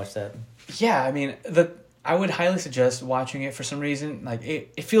easily watch that. Yeah, I mean, I would highly suggest watching it for some reason. Like,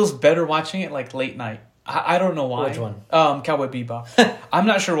 it feels better watching it like late night. I don't know why. Which one? Cowboy Bebop. I'm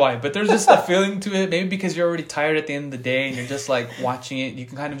not sure why, but there's just a feeling to it. Maybe because you're already tired at the end of the day and you're just like watching it. You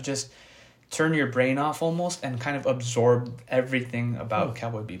can kind of just turn your brain off almost and kind of absorb everything about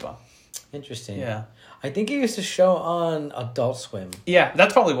Cowboy Bebop. Interesting. Yeah. I think it used to show on Adult Swim. Yeah,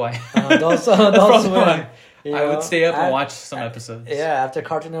 that's probably why. Adult Swim. Why. I would stay up and I watch some episodes. Yeah, after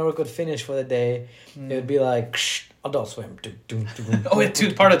Cartoon Network would finish for the day, it would be like Adult Swim. Oh,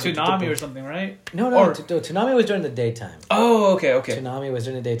 it's part of Toonami or something, right? No, Toonami was during the daytime. Oh, okay. Toonami was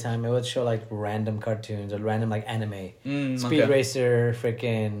during the daytime. It would show like random cartoons or random like anime. Speed Racer,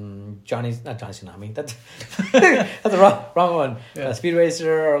 freaking not Johnny Tsunami. That's the wrong one. Yeah. Speed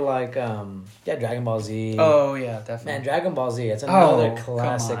Racer or like Dragon Ball Z. Oh yeah, definitely. Man, Dragon Ball Z. It's another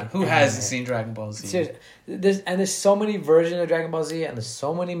classic. Come on. Who hasn't seen Dragon Ball Z? Seriously, there's so many versions of Dragon Ball Z, and there's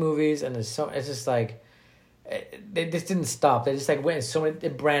so many movies, and it's just like they just didn't stop. They just like went in so many.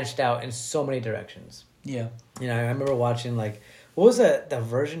 It branched out in so many directions. Yeah. I remember watching like what was the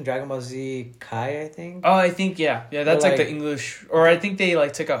version Dragon Ball Z Kai, I think. Oh, I think yeah. That's like the English, or I think they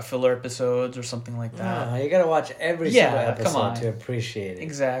like took out filler episode or something like that. You gotta watch every single episode to appreciate it.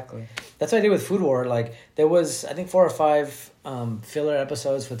 Exactly. That's what I did with Food War. Like there was I think 4 or 5 filler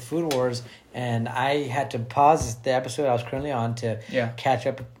episodes with Food Wars, and I had to pause the episode I was currently on to catch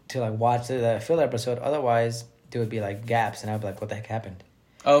up to like watch the filler episode. Otherwise, there would be like gaps, and I'd be like, "What the heck happened?"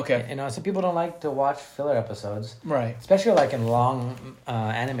 Oh, okay. Some people don't like to watch filler episodes, right? Especially like in long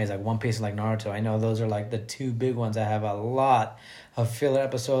animes like One Piece and like Naruto. I know those are like the 2 big ones that have a lot of filler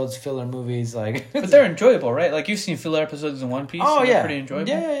episodes, filler movies. Like, but they're enjoyable, right? Like you've seen filler episodes in One Piece. Oh yeah, pretty enjoyable.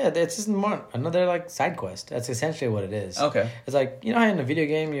 Yeah. It's just more another like side quest. That's essentially what it is. Okay. It's like how in a video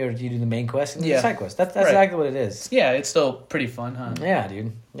game you do the main quest and the side quest. That's right. Exactly what it is. Yeah, it's still pretty fun, huh? Yeah,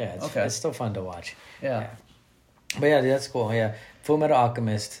 dude. Yeah, it's still fun to watch. Yeah. But yeah, dude, that's cool. Yeah, Full Metal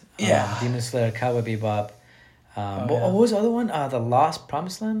Alchemist. Demon Slayer, Cowboy Bebop. What was the other one? The Lost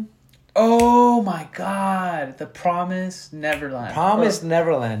Promised Land. Oh my God! The Promised Neverland.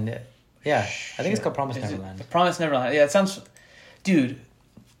 Neverland. Yeah, I think it's called Promised Neverland. Promised Neverland. Yeah, it sounds... Dude.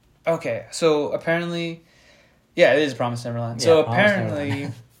 Okay, so apparently... Yeah, it is Promised Neverland. Yeah, so apparently...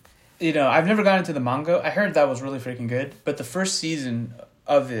 I've never gotten into the manga. I heard that was really freaking good. But the first season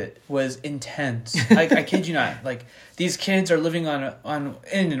of it was intense. I kid you not. Like, these kids are living in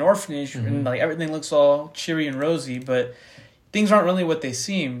an orphanage, and like everything looks all cheery and rosy, but things aren't really what they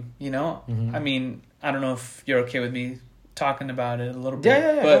seem, I mean, I don't know if you're okay with me talking about it a little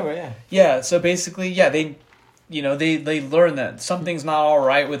bit. Yeah, so basically, they they learn that something's not all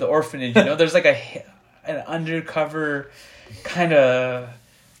right with the orphanage. There's like an undercover kind of...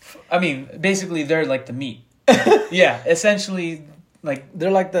 I mean, basically, they're like the meat. Yeah, essentially... Like they're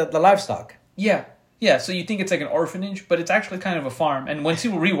like the livestock. Yeah. So you think it's like an orphanage, but it's actually kind of a farm. And once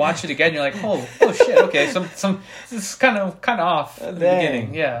you rewatch it again, you're like, oh shit, okay, some it's kind of off at the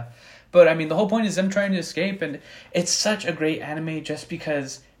beginning. Yeah, but I mean, the whole point is them trying to escape, and it's such a great anime just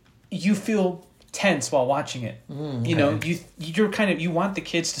because you feel tense while watching it. You want the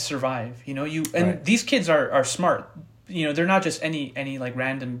kids to survive. These kids are smart. They're not just any like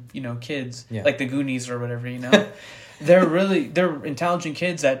random kids like the Goonies or whatever. They're intelligent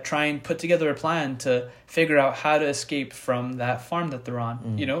kids that try and put together a plan to figure out how to escape from that farm that they're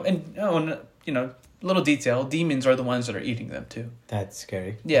on. Little detail, demons are the ones that are eating them too. That's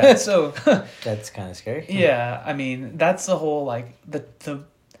scary. Yeah, so that's kind of scary. Yeah, I mean, that's the whole like the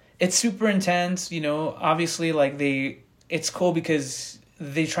it's super intense, obviously like it's cool because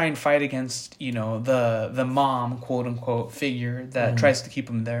they try and fight against, the mom, quote unquote, figure that tries to keep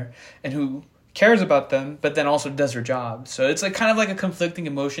them there and who cares about them, but then also does her job. So it's like kind of like a conflicting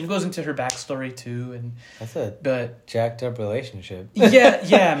emotion. It goes into her backstory too, and that's jacked up relationship.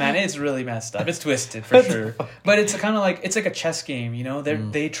 yeah, man, it's really messed up. It's twisted for sure. But it's kind of like it's like a chess game,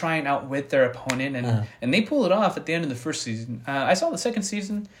 They try and outwit their opponent, and they pull it off at the end of the first season. I saw the second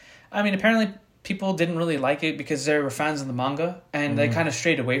season. I mean, apparently people didn't really like it because they were fans of the manga, and they kind of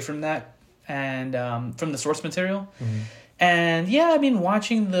strayed away from that and from the source material. And yeah, I mean,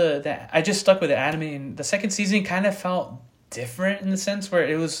 watching I just stuck with the anime, and the second season kind of felt different in the sense where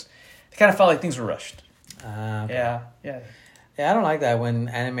it kind of felt like things were rushed. Okay. Yeah. I don't like that when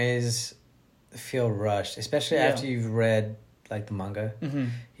animes feel rushed, especially after you've read like the manga.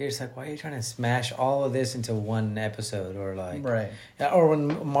 You're just like, why are you trying to smash all of this into one episode? Or like, right. Or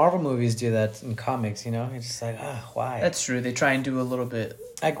when Marvel movies do that in comics, you know, it's just like, why? That's true. They try and do a little bit.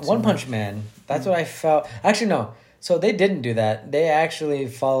 Like One Punch Man. That's what I felt. Actually, no. So they didn't do that. They actually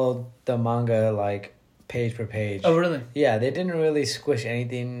followed the manga like page per page. Oh, really? Yeah, they didn't really squish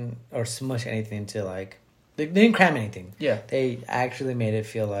anything or smush anything into like. They didn't cram anything. Yeah. They actually made it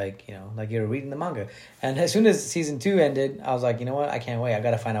feel like, you know, like you're reading the manga. And as soon as season 2 ended, I was like, you know what? I can't wait. I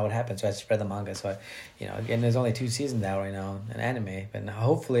got to find out what happened. So I just read the manga. So, again, there's only 2 seasons out right now in anime. But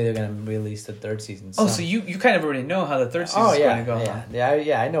hopefully they're going to release the 3rd season. Oh, so you kind of already know how the 3rd season is going to go.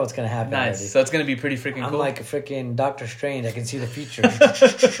 Yeah, I know what's going to happen. Nice. Already. So it's going to be pretty freaking cool. I'm like a freaking Doctor Strange. I can see the future.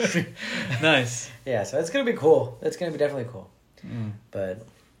 Nice. Yeah, so it's going to be cool. It's going to be definitely cool. But,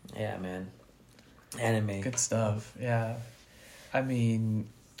 yeah, man. Anime. Good stuff. Yeah. I mean,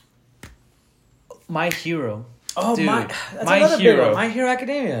 My Hero. Oh, dude, that's My another Hero. big one. My Hero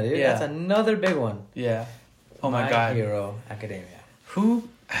Academia, dude. Yeah. That's another big one. Yeah. Oh my God. My Hero Academia.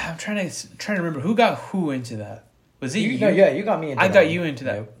 I'm trying to remember who got who into that. Was it you? No, yeah, you got me into I that. got you into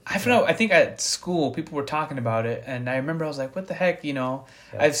that. Yep. I don't know. I think at school people were talking about it, and I remember I was like, "What the heck?" You know,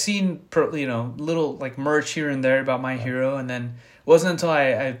 I've seen little like merch here and there about My Hero, and then it wasn't until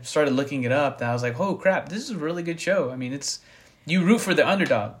I started looking it up that I was like, "Oh crap, this is a really good show." I mean, you root for the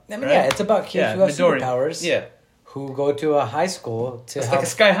underdog. I mean, right? yeah, it's about kids who have Midori. superpowers. Yeah, who go to a high school to it's help. like a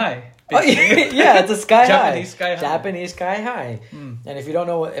Sky High. Oh, yeah, it's a Sky Japanese High. Sky High. Japanese Sky High. And if you don't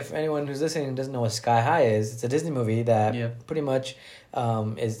know, if anyone who's listening doesn't know what Sky High is, it's a Disney movie that pretty much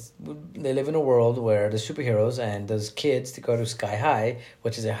they live in a world where the superheroes and those kids to go to Sky High,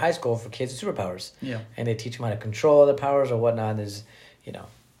 which is a high school for kids with superpowers. Yeah. And they teach them how to control their powers or whatnot. There's,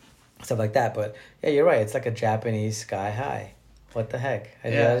 stuff like that. But yeah, you're right. It's like a Japanese Sky High. What the heck?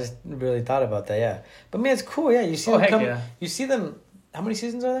 I just really thought about that. Yeah. But man, it's cool. Yeah. You see them come. Yeah. You see them. How many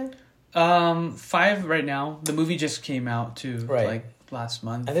seasons are there? 5 right now. The movie just came out too, like last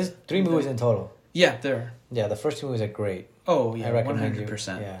month. And there's 3 movies in total. Yeah, there. Yeah, the first 2 movies are great. Oh yeah, I recommend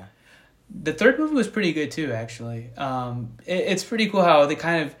 100%. Yeah. The 3rd movie was pretty good too, actually. It's pretty cool how they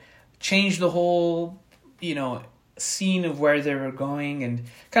kind of changed the whole, scene of where they were going and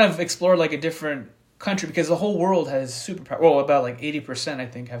kind of explored like a different country because the whole world has superpowers. Well, about like 80% I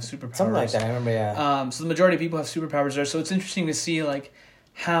think have superpowers. Something like that. I remember. Yeah. So the majority of people have superpowers there. So it's interesting to see like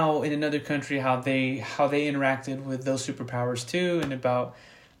how in another country how they interacted with those superpowers too, and about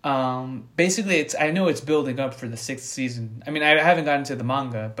basically I know it's building up for the 6th season. I mean, I haven't gotten to the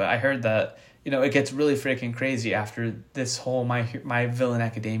manga, but I heard that it gets really freaking crazy after this whole my Villain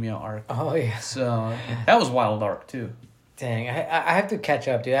Academia arc. Oh yeah. So that was wild arc too. Dang, I have to catch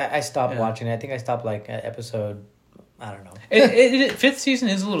up, dude. I stopped watching it. I think I stopped like at episode, I don't know. 5th season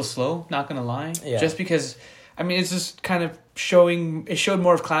is a little slow, not gonna lie. Yeah. Just because, I mean, it's just kind of it showed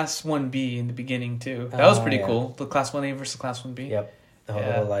more of Class 1B in the beginning too. That was pretty cool. The Class 1A versus Class 1B. Yep. The whole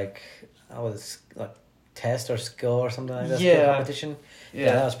little like test or skill or something like that. Skill competition.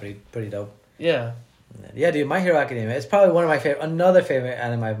 Yeah, that was pretty dope. Yeah. Yeah, dude, My Hero Academia. It's probably one of another favorite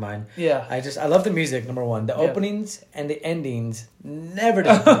anime of mine. Yeah. I love the music, number one. The openings and the endings never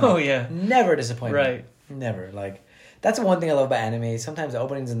disappoint me. Oh, yeah. Never disappoint me. Right. Never. Like, that's the one thing I love about anime. Sometimes the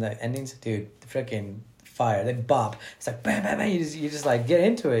openings and the endings, dude, freaking fire. They bop. It's like, bam, bam, bam. You just like, get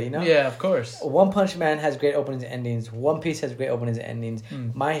into it, Yeah, of course. One Punch Man has great openings and endings. One Piece has great openings and endings.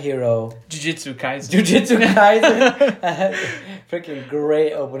 My Hero. Jujutsu Kaisen. Freaking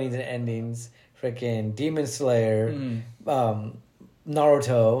great openings and endings. Freaking Demon Slayer,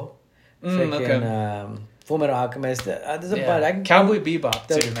 Naruto, freaking Fullmetal Alchemist. There's a bunch. Cowboy Bebop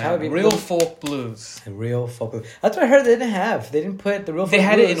too, man. Real folk blues. Real folk blues. That's what I heard they didn't have. They didn't put the real folk blues. They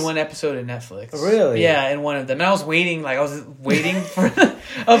had blues. it in one episode of Netflix. Really? Yeah, in one of them. And I was waiting for. I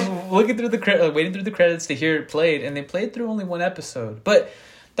was looking through waiting through the credits to hear it played, and they played through only one episode. But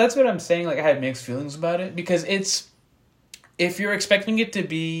that's what I'm saying. Like I had mixed feelings about it because it's. If you're expecting it to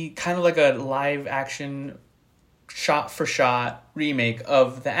be kind of like a live action shot-for-shot remake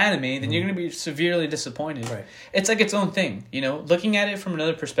of the anime, then you're going to be severely disappointed. Right. It's like its own thing, Looking at it from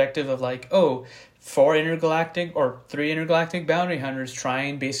another perspective of like, 3 intergalactic bounty hunters try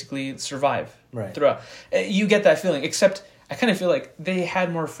and basically survive throughout. You get that feeling, except I kind of feel like they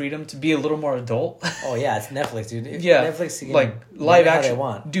had more freedom to be a little more adult. Oh, yeah, it's Netflix, dude. Yeah, Netflix, like live action. They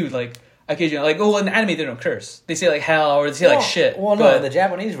want. Dude, like... occasionally, like, in the anime they don't curse. They say like hell or they say like shit. Well, no, in the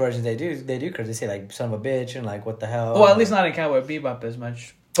Japanese version they do curse. They say like son of a bitch and like what the hell. Well, at least not in Cowboy Bebop as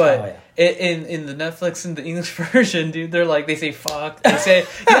much. But in the Netflix and the English version, dude, they say fuck. They say,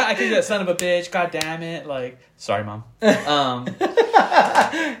 I can do that, son of a bitch. God damn it. Like, sorry, mom.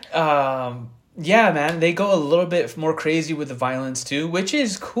 Yeah, man, they go a little bit more crazy with the violence too, which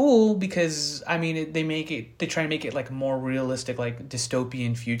is cool because I mean they try to make it like a more realistic, like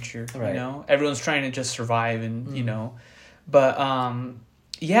dystopian future. Right. You know, everyone's trying to just survive, and you know, but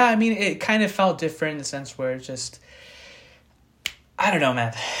yeah, I mean, it kind of felt different in the sense where it's just, I don't know,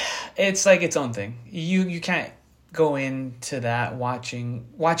 man. It's like its own thing. You can't go into that watching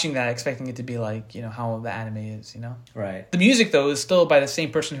that expecting it to be like, you know, how the anime is, you know? Right. The music though is still by the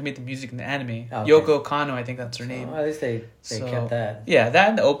same person who made the music in the anime. Okay. Yoko Kanno, I think that's her name. Well, at least they kept that. Yeah, that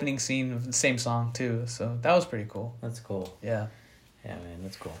and the opening scene of the same song too. So that was pretty cool. That's cool. Yeah. Yeah, man,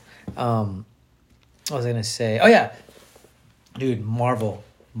 that's cool. What was I gonna say? Oh yeah. Dude, Marvel.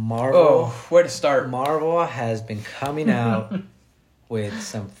 Oh, where to start? Marvel has been coming out with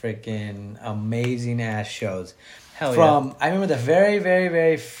some freaking amazing ass shows. Hell yeah. I remember the very, very,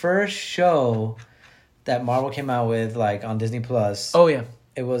 very first show that Marvel came out with, like on Disney Plus. Oh yeah.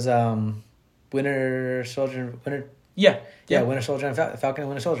 It was Winter Soldier. Yeah. Winter Soldier and Falcon and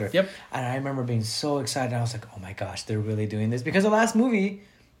Winter Soldier. Yep. And I remember being so excited. I was like, oh my gosh, they're really doing this. Because the last movie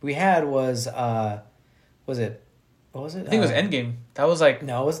we had was what was it? I think it was Endgame. That was like...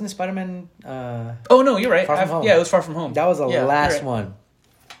 No, it wasn't Spider-Man... Oh, no, you're right. Far From Home. Yeah, it was Far From Home. That was the last right. one.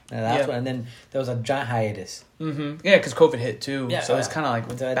 The last one. And then there was a giant hiatus. Mm-hmm. Yeah, because COVID hit too. Yeah, so it's kind of like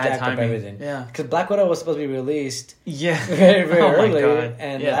bad timing. Everything. Yeah. Because Black Widow was supposed to be released very, very early. My God.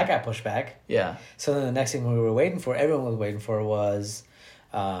 And that got pushed back. Yeah. So then the next thing everyone was waiting for was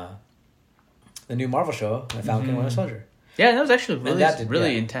the new Marvel show, The Falcon and Winter Soldier. Yeah, that was actually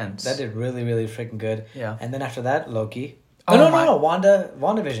really intense. That did really, really freaking good. Yeah. And then after that, Loki. No,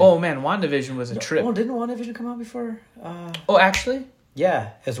 WandaVision. Oh man, WandaVision was a trip. Oh, didn't WandaVision come out before? Oh, actually? Yeah,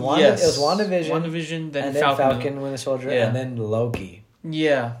 it was WandaVision. WandaVision, then Falcon, Winter Soldier, and then Loki.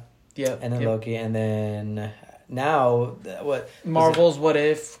 Yeah. Yeah. And then Loki, and then now what? Marvel's What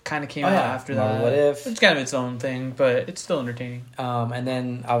If kind of came out after that. What If? It's kind of its own thing, but it's still entertaining. And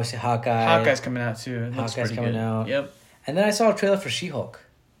then obviously Hawkeye. Hawkeye's coming out too. Hawkeye's coming out. Yep. And then I saw a trailer for She-Hulk.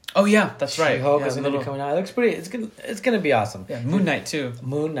 Oh yeah, that's right. She-Hulk is going to be coming out. It looks pretty. It's gonna be awesome. Yeah, Moon Knight too.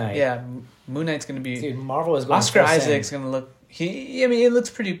 Moon Knight. Yeah, Moon Knight's gonna be. Dude, Marvel is going. Oscar Isaac's gonna look. It looks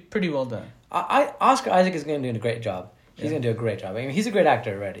pretty well done. Oscar Isaac is going to do a great job. He's going to do a great job. I mean, he's a great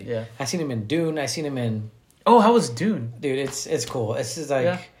actor already. Yeah. I've seen him in Dune. I've seen him in. Oh, how was Dune? Dude, it's cool. It's just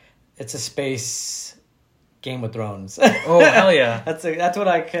like it's a space Game of Thrones. Oh hell yeah! That's what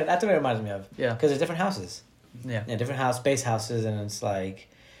it reminds me of. Yeah. Because there's different houses. Yeah. Yeah, different space houses, and it's like.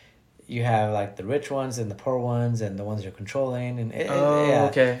 You have like the rich ones and the poor ones and the ones you're controlling and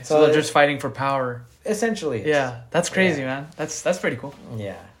okay. So they're just fighting for power. Essentially. Yeah, that's crazy, man. That's pretty cool.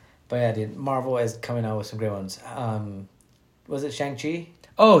 Yeah, but yeah, dude, Marvel is coming out with some great ones. Was it Shang-Chi?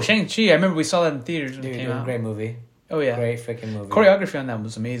 Oh, Shang-Chi! I remember we saw that in theaters when it came out. Great movie. Oh yeah, great freaking movie. Choreography on that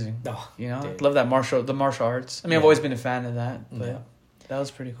was amazing. Oh, you know, dude. Love that the martial arts. I mean, I've always been a fan of that, but that was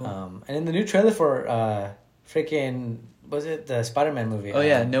pretty cool. And in the new trailer for freaking. Was it the Spider-Man movie? Oh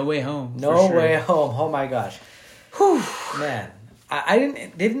yeah, No Way Home. No Way Home. Oh my gosh. Whew. Man.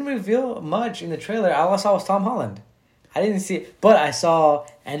 They didn't reveal much in the trailer. All I saw was Tom Holland. I didn't see it. But I saw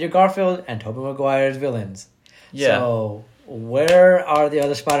Andrew Garfield and Tobey Maguire's villains. Yeah. So where are the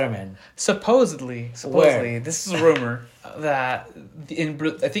other Spider-Men? Supposedly, this is a rumor that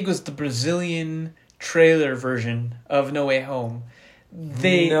I think it was the Brazilian trailer version of No Way Home.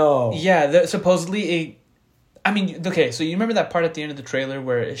 Supposedly so you remember that part at the end of the trailer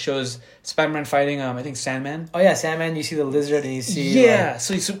where it shows Spider-Man fighting, I think Sandman? Oh, yeah, Sandman. You see the lizard and you see... Yeah,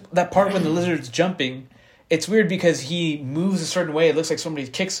 so that part when the lizard's jumping, it's weird because he moves a certain way. It looks like somebody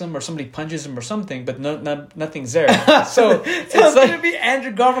kicks him or somebody punches him or something, but nothing's there. So it's going to be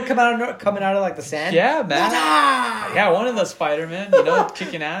Andrew Garfield coming out of like the sand? Yeah, man. Yeah, one of the Spider-Men,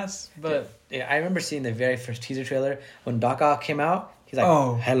 kicking ass. But yeah, I remember seeing the very first teaser trailer when Doc Ock came out. He's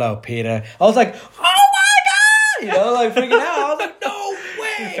like, hello, Peter. I was like, like freaking out. I was like, no way.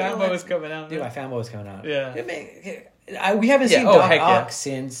 Your fanboy was coming out. Dude, my fanboy was coming out. Yeah. We haven't seen Doc Ock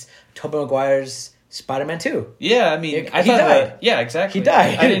since Tobey Maguire's Spider-Man 2. Yeah, I mean, he died. Yeah, exactly. He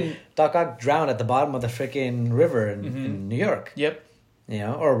died. Doc Ock drowned at the bottom of the freaking river in New York. Yep.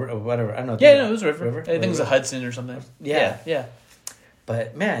 Or whatever. I don't know. Yeah, no, it was a river. I think it was the Hudson or something. Yeah.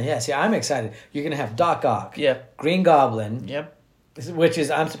 But man, see, I'm excited. You're gonna have Doc Ock. Yeah. Green Goblin. Yep. Which is,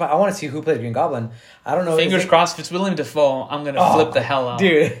 I'm surprised. I want to see who plays Green Goblin. I don't know. Fingers crossed. If it's Willem Dafoe, I'm gonna flip the hell out,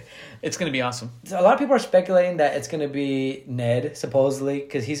 dude. It's gonna be awesome. So a lot of people are speculating that it's gonna be Ned, supposedly,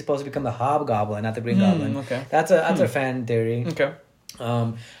 because he's supposed to become the Hobgoblin, not the Green Goblin. Okay. That's a fan theory. Okay.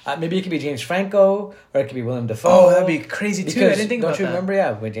 Maybe it could be James Franco, or it could be Willem Dafoe. Oh, that'd be crazy too. Because I didn't think about that. Don't you remember?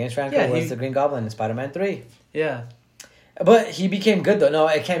 Yeah, when James Franco was the Green Goblin in Spider-Man 3. Yeah. But he became good though. No,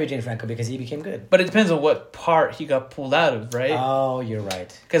 it can't be James Franco because he became good. But it depends on what part he got pulled out of, right? Oh, you're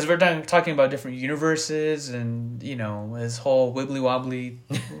right. Because we're talking about different universes and, his whole wibbly wobbly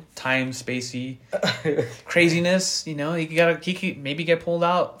time spacey craziness. He could maybe get pulled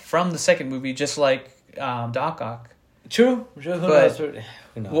out from the second movie, just like Doc Ock. True. Who knows? Who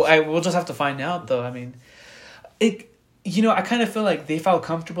knows? Well, we'll just have to find out, though. I mean, I kind of feel like they felt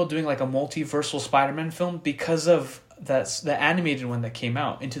comfortable doing like a multiversal Spider-Man film because of the animated one that came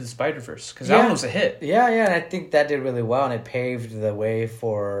out, Into the Spider-Verse, because that one was a hit. Yeah, and I think that did really well, and it paved the way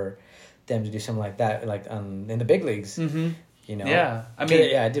for them to do something like that, like in the big leagues. Mm-hmm. Yeah,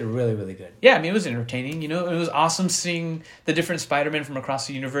 it did really, really good. Yeah, I mean, it was entertaining. It was awesome seeing the different Spider-Men from across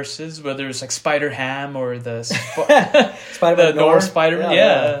the universes, whether it's like Spider-Ham or the Spider-Man North Spider-Man.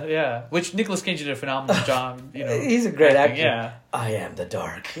 Yeah. Which Nicolas Cage did a phenomenal job. He's a great actor. Yeah, I am the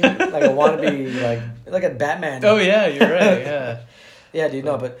Dark. Like a wannabe, like a Batman. Oh yeah, you're right. Yeah. Yeah, dude.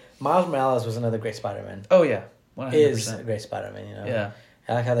 No, but Miles Morales was another great Spider-Man. Oh yeah, 100%. Is a great Spider-Man. Yeah.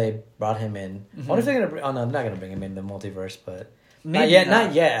 I like how they brought him in. Mm-hmm. I wonder if they're gonna. Oh no, they're not gonna bring him in the multiverse, but maybe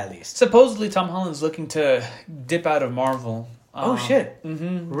not yet. At least. Supposedly, Tom Holland's looking to dip out of Marvel. Oh shit!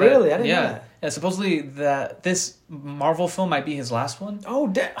 Mm-hmm, really? I didn't know that. Yeah, supposedly that this Marvel film might be his last one. Oh,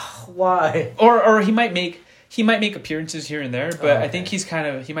 why? Or he might make appearances here and there, but I think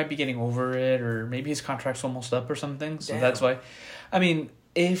he might be getting over it, or maybe his contract's almost up or something. So that's why. I mean,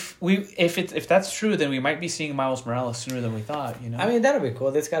 if that's true, then we might be seeing Miles Morales sooner than we thought. I mean, that'd be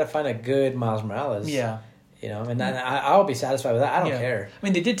cool. They just got to find a good Miles Morales. Yeah. And I'll be satisfied with that. I don't care. I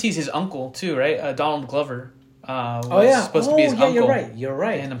mean, they did tease his uncle too, right? Donald Glover. Was supposed to be his uncle. You're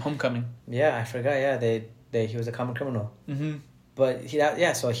right. And Homecoming. Yeah, I forgot. Yeah, he was a common criminal. Mm-hmm. But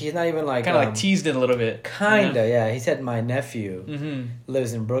so he's not even like kind of like teased it a little bit. Kinda, yeah. He said my nephew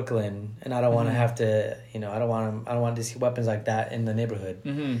lives in Brooklyn, and I don't want to have to. I don't want to see weapons like that in the neighborhood.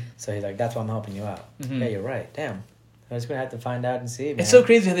 Mm-hmm. So he's like, that's why I'm helping you out. Mm-hmm. Yeah, you're right. Damn. I was gonna have to find out and see. Man. It's so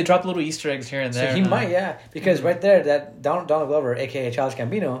crazy how they drop little Easter eggs here and there. So he might, because right there, that Donald Glover, aka Childish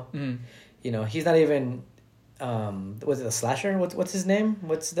Gambino, he's not even. Was it a slasher? What's his name?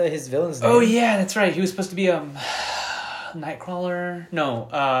 What's his villain's name? Oh yeah, that's right. He was supposed to be Nightcrawler.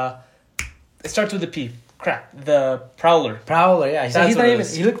 No, it starts with a P. Crap, the Prowler. Prowler, yeah. He's not even.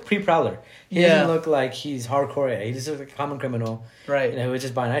 He looked pre-Prowler. He doesn't look like he's hardcore. He just looks like a common criminal, right? Who was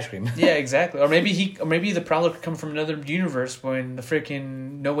just buying ice cream. Yeah, exactly. Or maybe the Prowler could come from another universe when the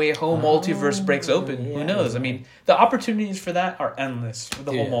freaking No Way Home multiverse breaks open. Yeah, who knows? I mean, the opportunities for that are endless with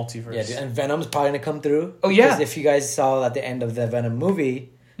the whole multiverse. Yeah, dude. And Venom's probably gonna come through. Oh yeah. Because if you guys saw at the end of the Venom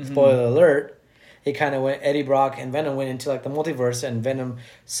movie, spoiler alert. It kind of went. Eddie Brock and Venom went into like the multiverse, and Venom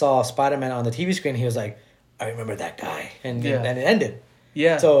saw Spider-Man on the TV screen. He was like, "I remember that guy," and it ended.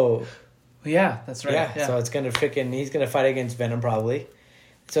 Yeah. So. Yeah, that's right. Yeah. So it's gonna he's gonna fight against Venom probably.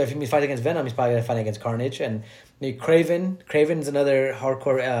 So if he fights against Venom, he's probably gonna fight against Carnage and Kraven. Kraven's another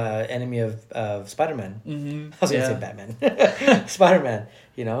hardcore enemy of Spider-Man. Mm-hmm. I was gonna say Batman, Spider-Man.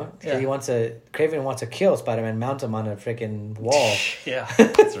 Kraven wants to kill Spider-Man, mount him on a freaking wall. Yeah,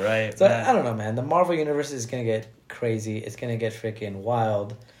 that's right. So I don't know, man. The Marvel universe is gonna get crazy. It's gonna get freaking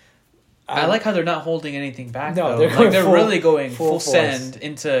wild. I like how they're not holding anything back. No, though. They're really going full send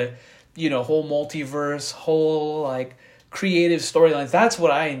into whole multiverse, whole like creative storylines. That's what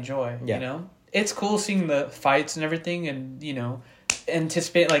I enjoy. Yeah. It's cool seeing the fights and everything, and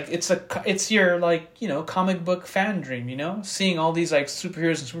anticipate like it's your like comic book fan dream. Seeing all these like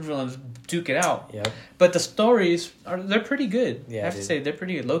superheroes and supervillains duke it out. Yep. But the stories they're pretty good. Yeah, I have to say they're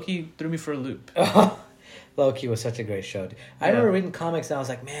pretty good. Loki threw me for a loop. Loki was such a great show. I remember reading comics and I was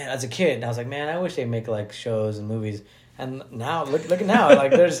like, man, as a kid, and I was like, man, I wish they make like shows and movies. And now look at now,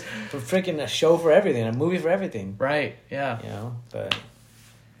 like there's freaking a show for everything, a movie for everything. Right. Yeah. But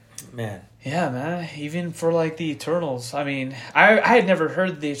man. Yeah, man. Even for like the Eternals. I mean, I had never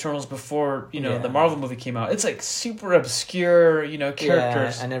heard the Eternals before. The Marvel movie came out. It's like super obscure,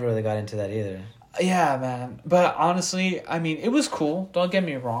 characters. Yeah, I never really got into that either. Yeah, man. But honestly, I mean, it was cool. Don't get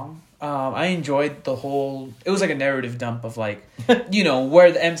me wrong. I enjoyed the whole. It was like a narrative dump of like,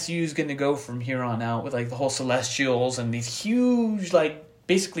 where the MCU is going to go from here on out with like the whole Celestials and these huge like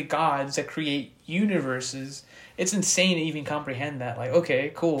basically gods that create universes. It's insane to even comprehend that. Like,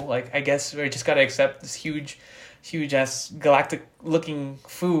 okay, cool. Like, I guess we just gotta accept this huge ass galactic looking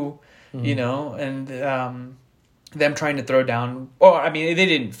foo, and them trying to throw down. Or I mean, they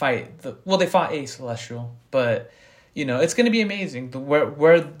didn't fight. They fought a Celestial, but it's going to be amazing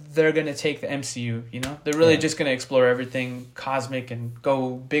where they're going to take the MCU. They're really just going to explore everything cosmic and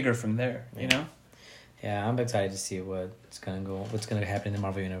go bigger from there. Yeah, I'm excited to see what's gonna happen in the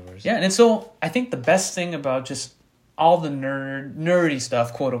Marvel universe. Yeah, and so I think the best thing about just all the nerdy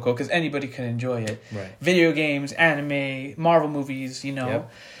stuff, quote unquote, because anybody can enjoy it. Right. Video games, anime, Marvel movies,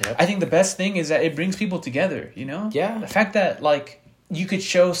 Yep. I think the best thing is that it brings people together, Yeah. The fact that, like, you could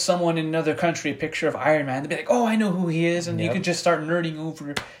show someone in another country a picture of Iron Man, they'd be like, oh, I know who he is, and you could just start nerding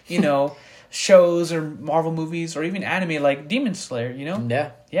over, shows or Marvel movies or even anime like Demon Slayer,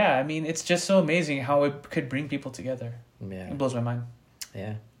 Yeah. Yeah, I mean, it's just so amazing how it could bring people together. Yeah. It blows my mind.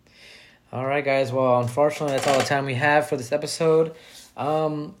 Yeah. All right, guys. Well, unfortunately, that's all the time we have for this episode.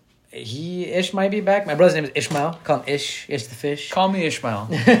 Ish might be back. My brother's name is Ishmael. Call him Ish. Ish the fish. Call me Ishmael.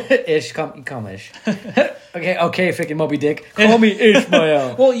 Ish. Call me Ish. Okay, freaking Moby Dick. Call me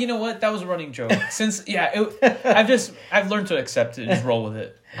Ishmael. Well, you know what? That was a running joke. Since I've learned to accept it and just roll with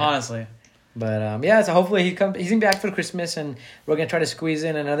it. Honestly. But so hopefully he's gonna be back for Christmas, and we're gonna try to squeeze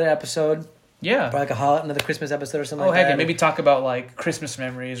in another episode. Yeah, probably like another Christmas episode or something. Heck, maybe talk about like Christmas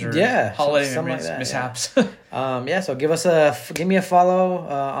memories or holiday memories, like mishaps. So give me a follow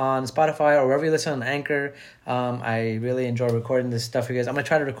on Spotify or wherever you listen on Anchor. I really enjoy recording this stuff for you guys. I'm gonna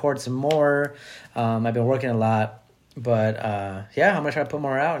try to record some more. I've been working a lot, but I'm gonna try to put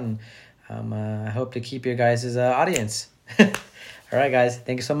more out, and I hope to keep your guys' audience. All right, guys,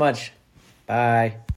 thank you so much. Bye.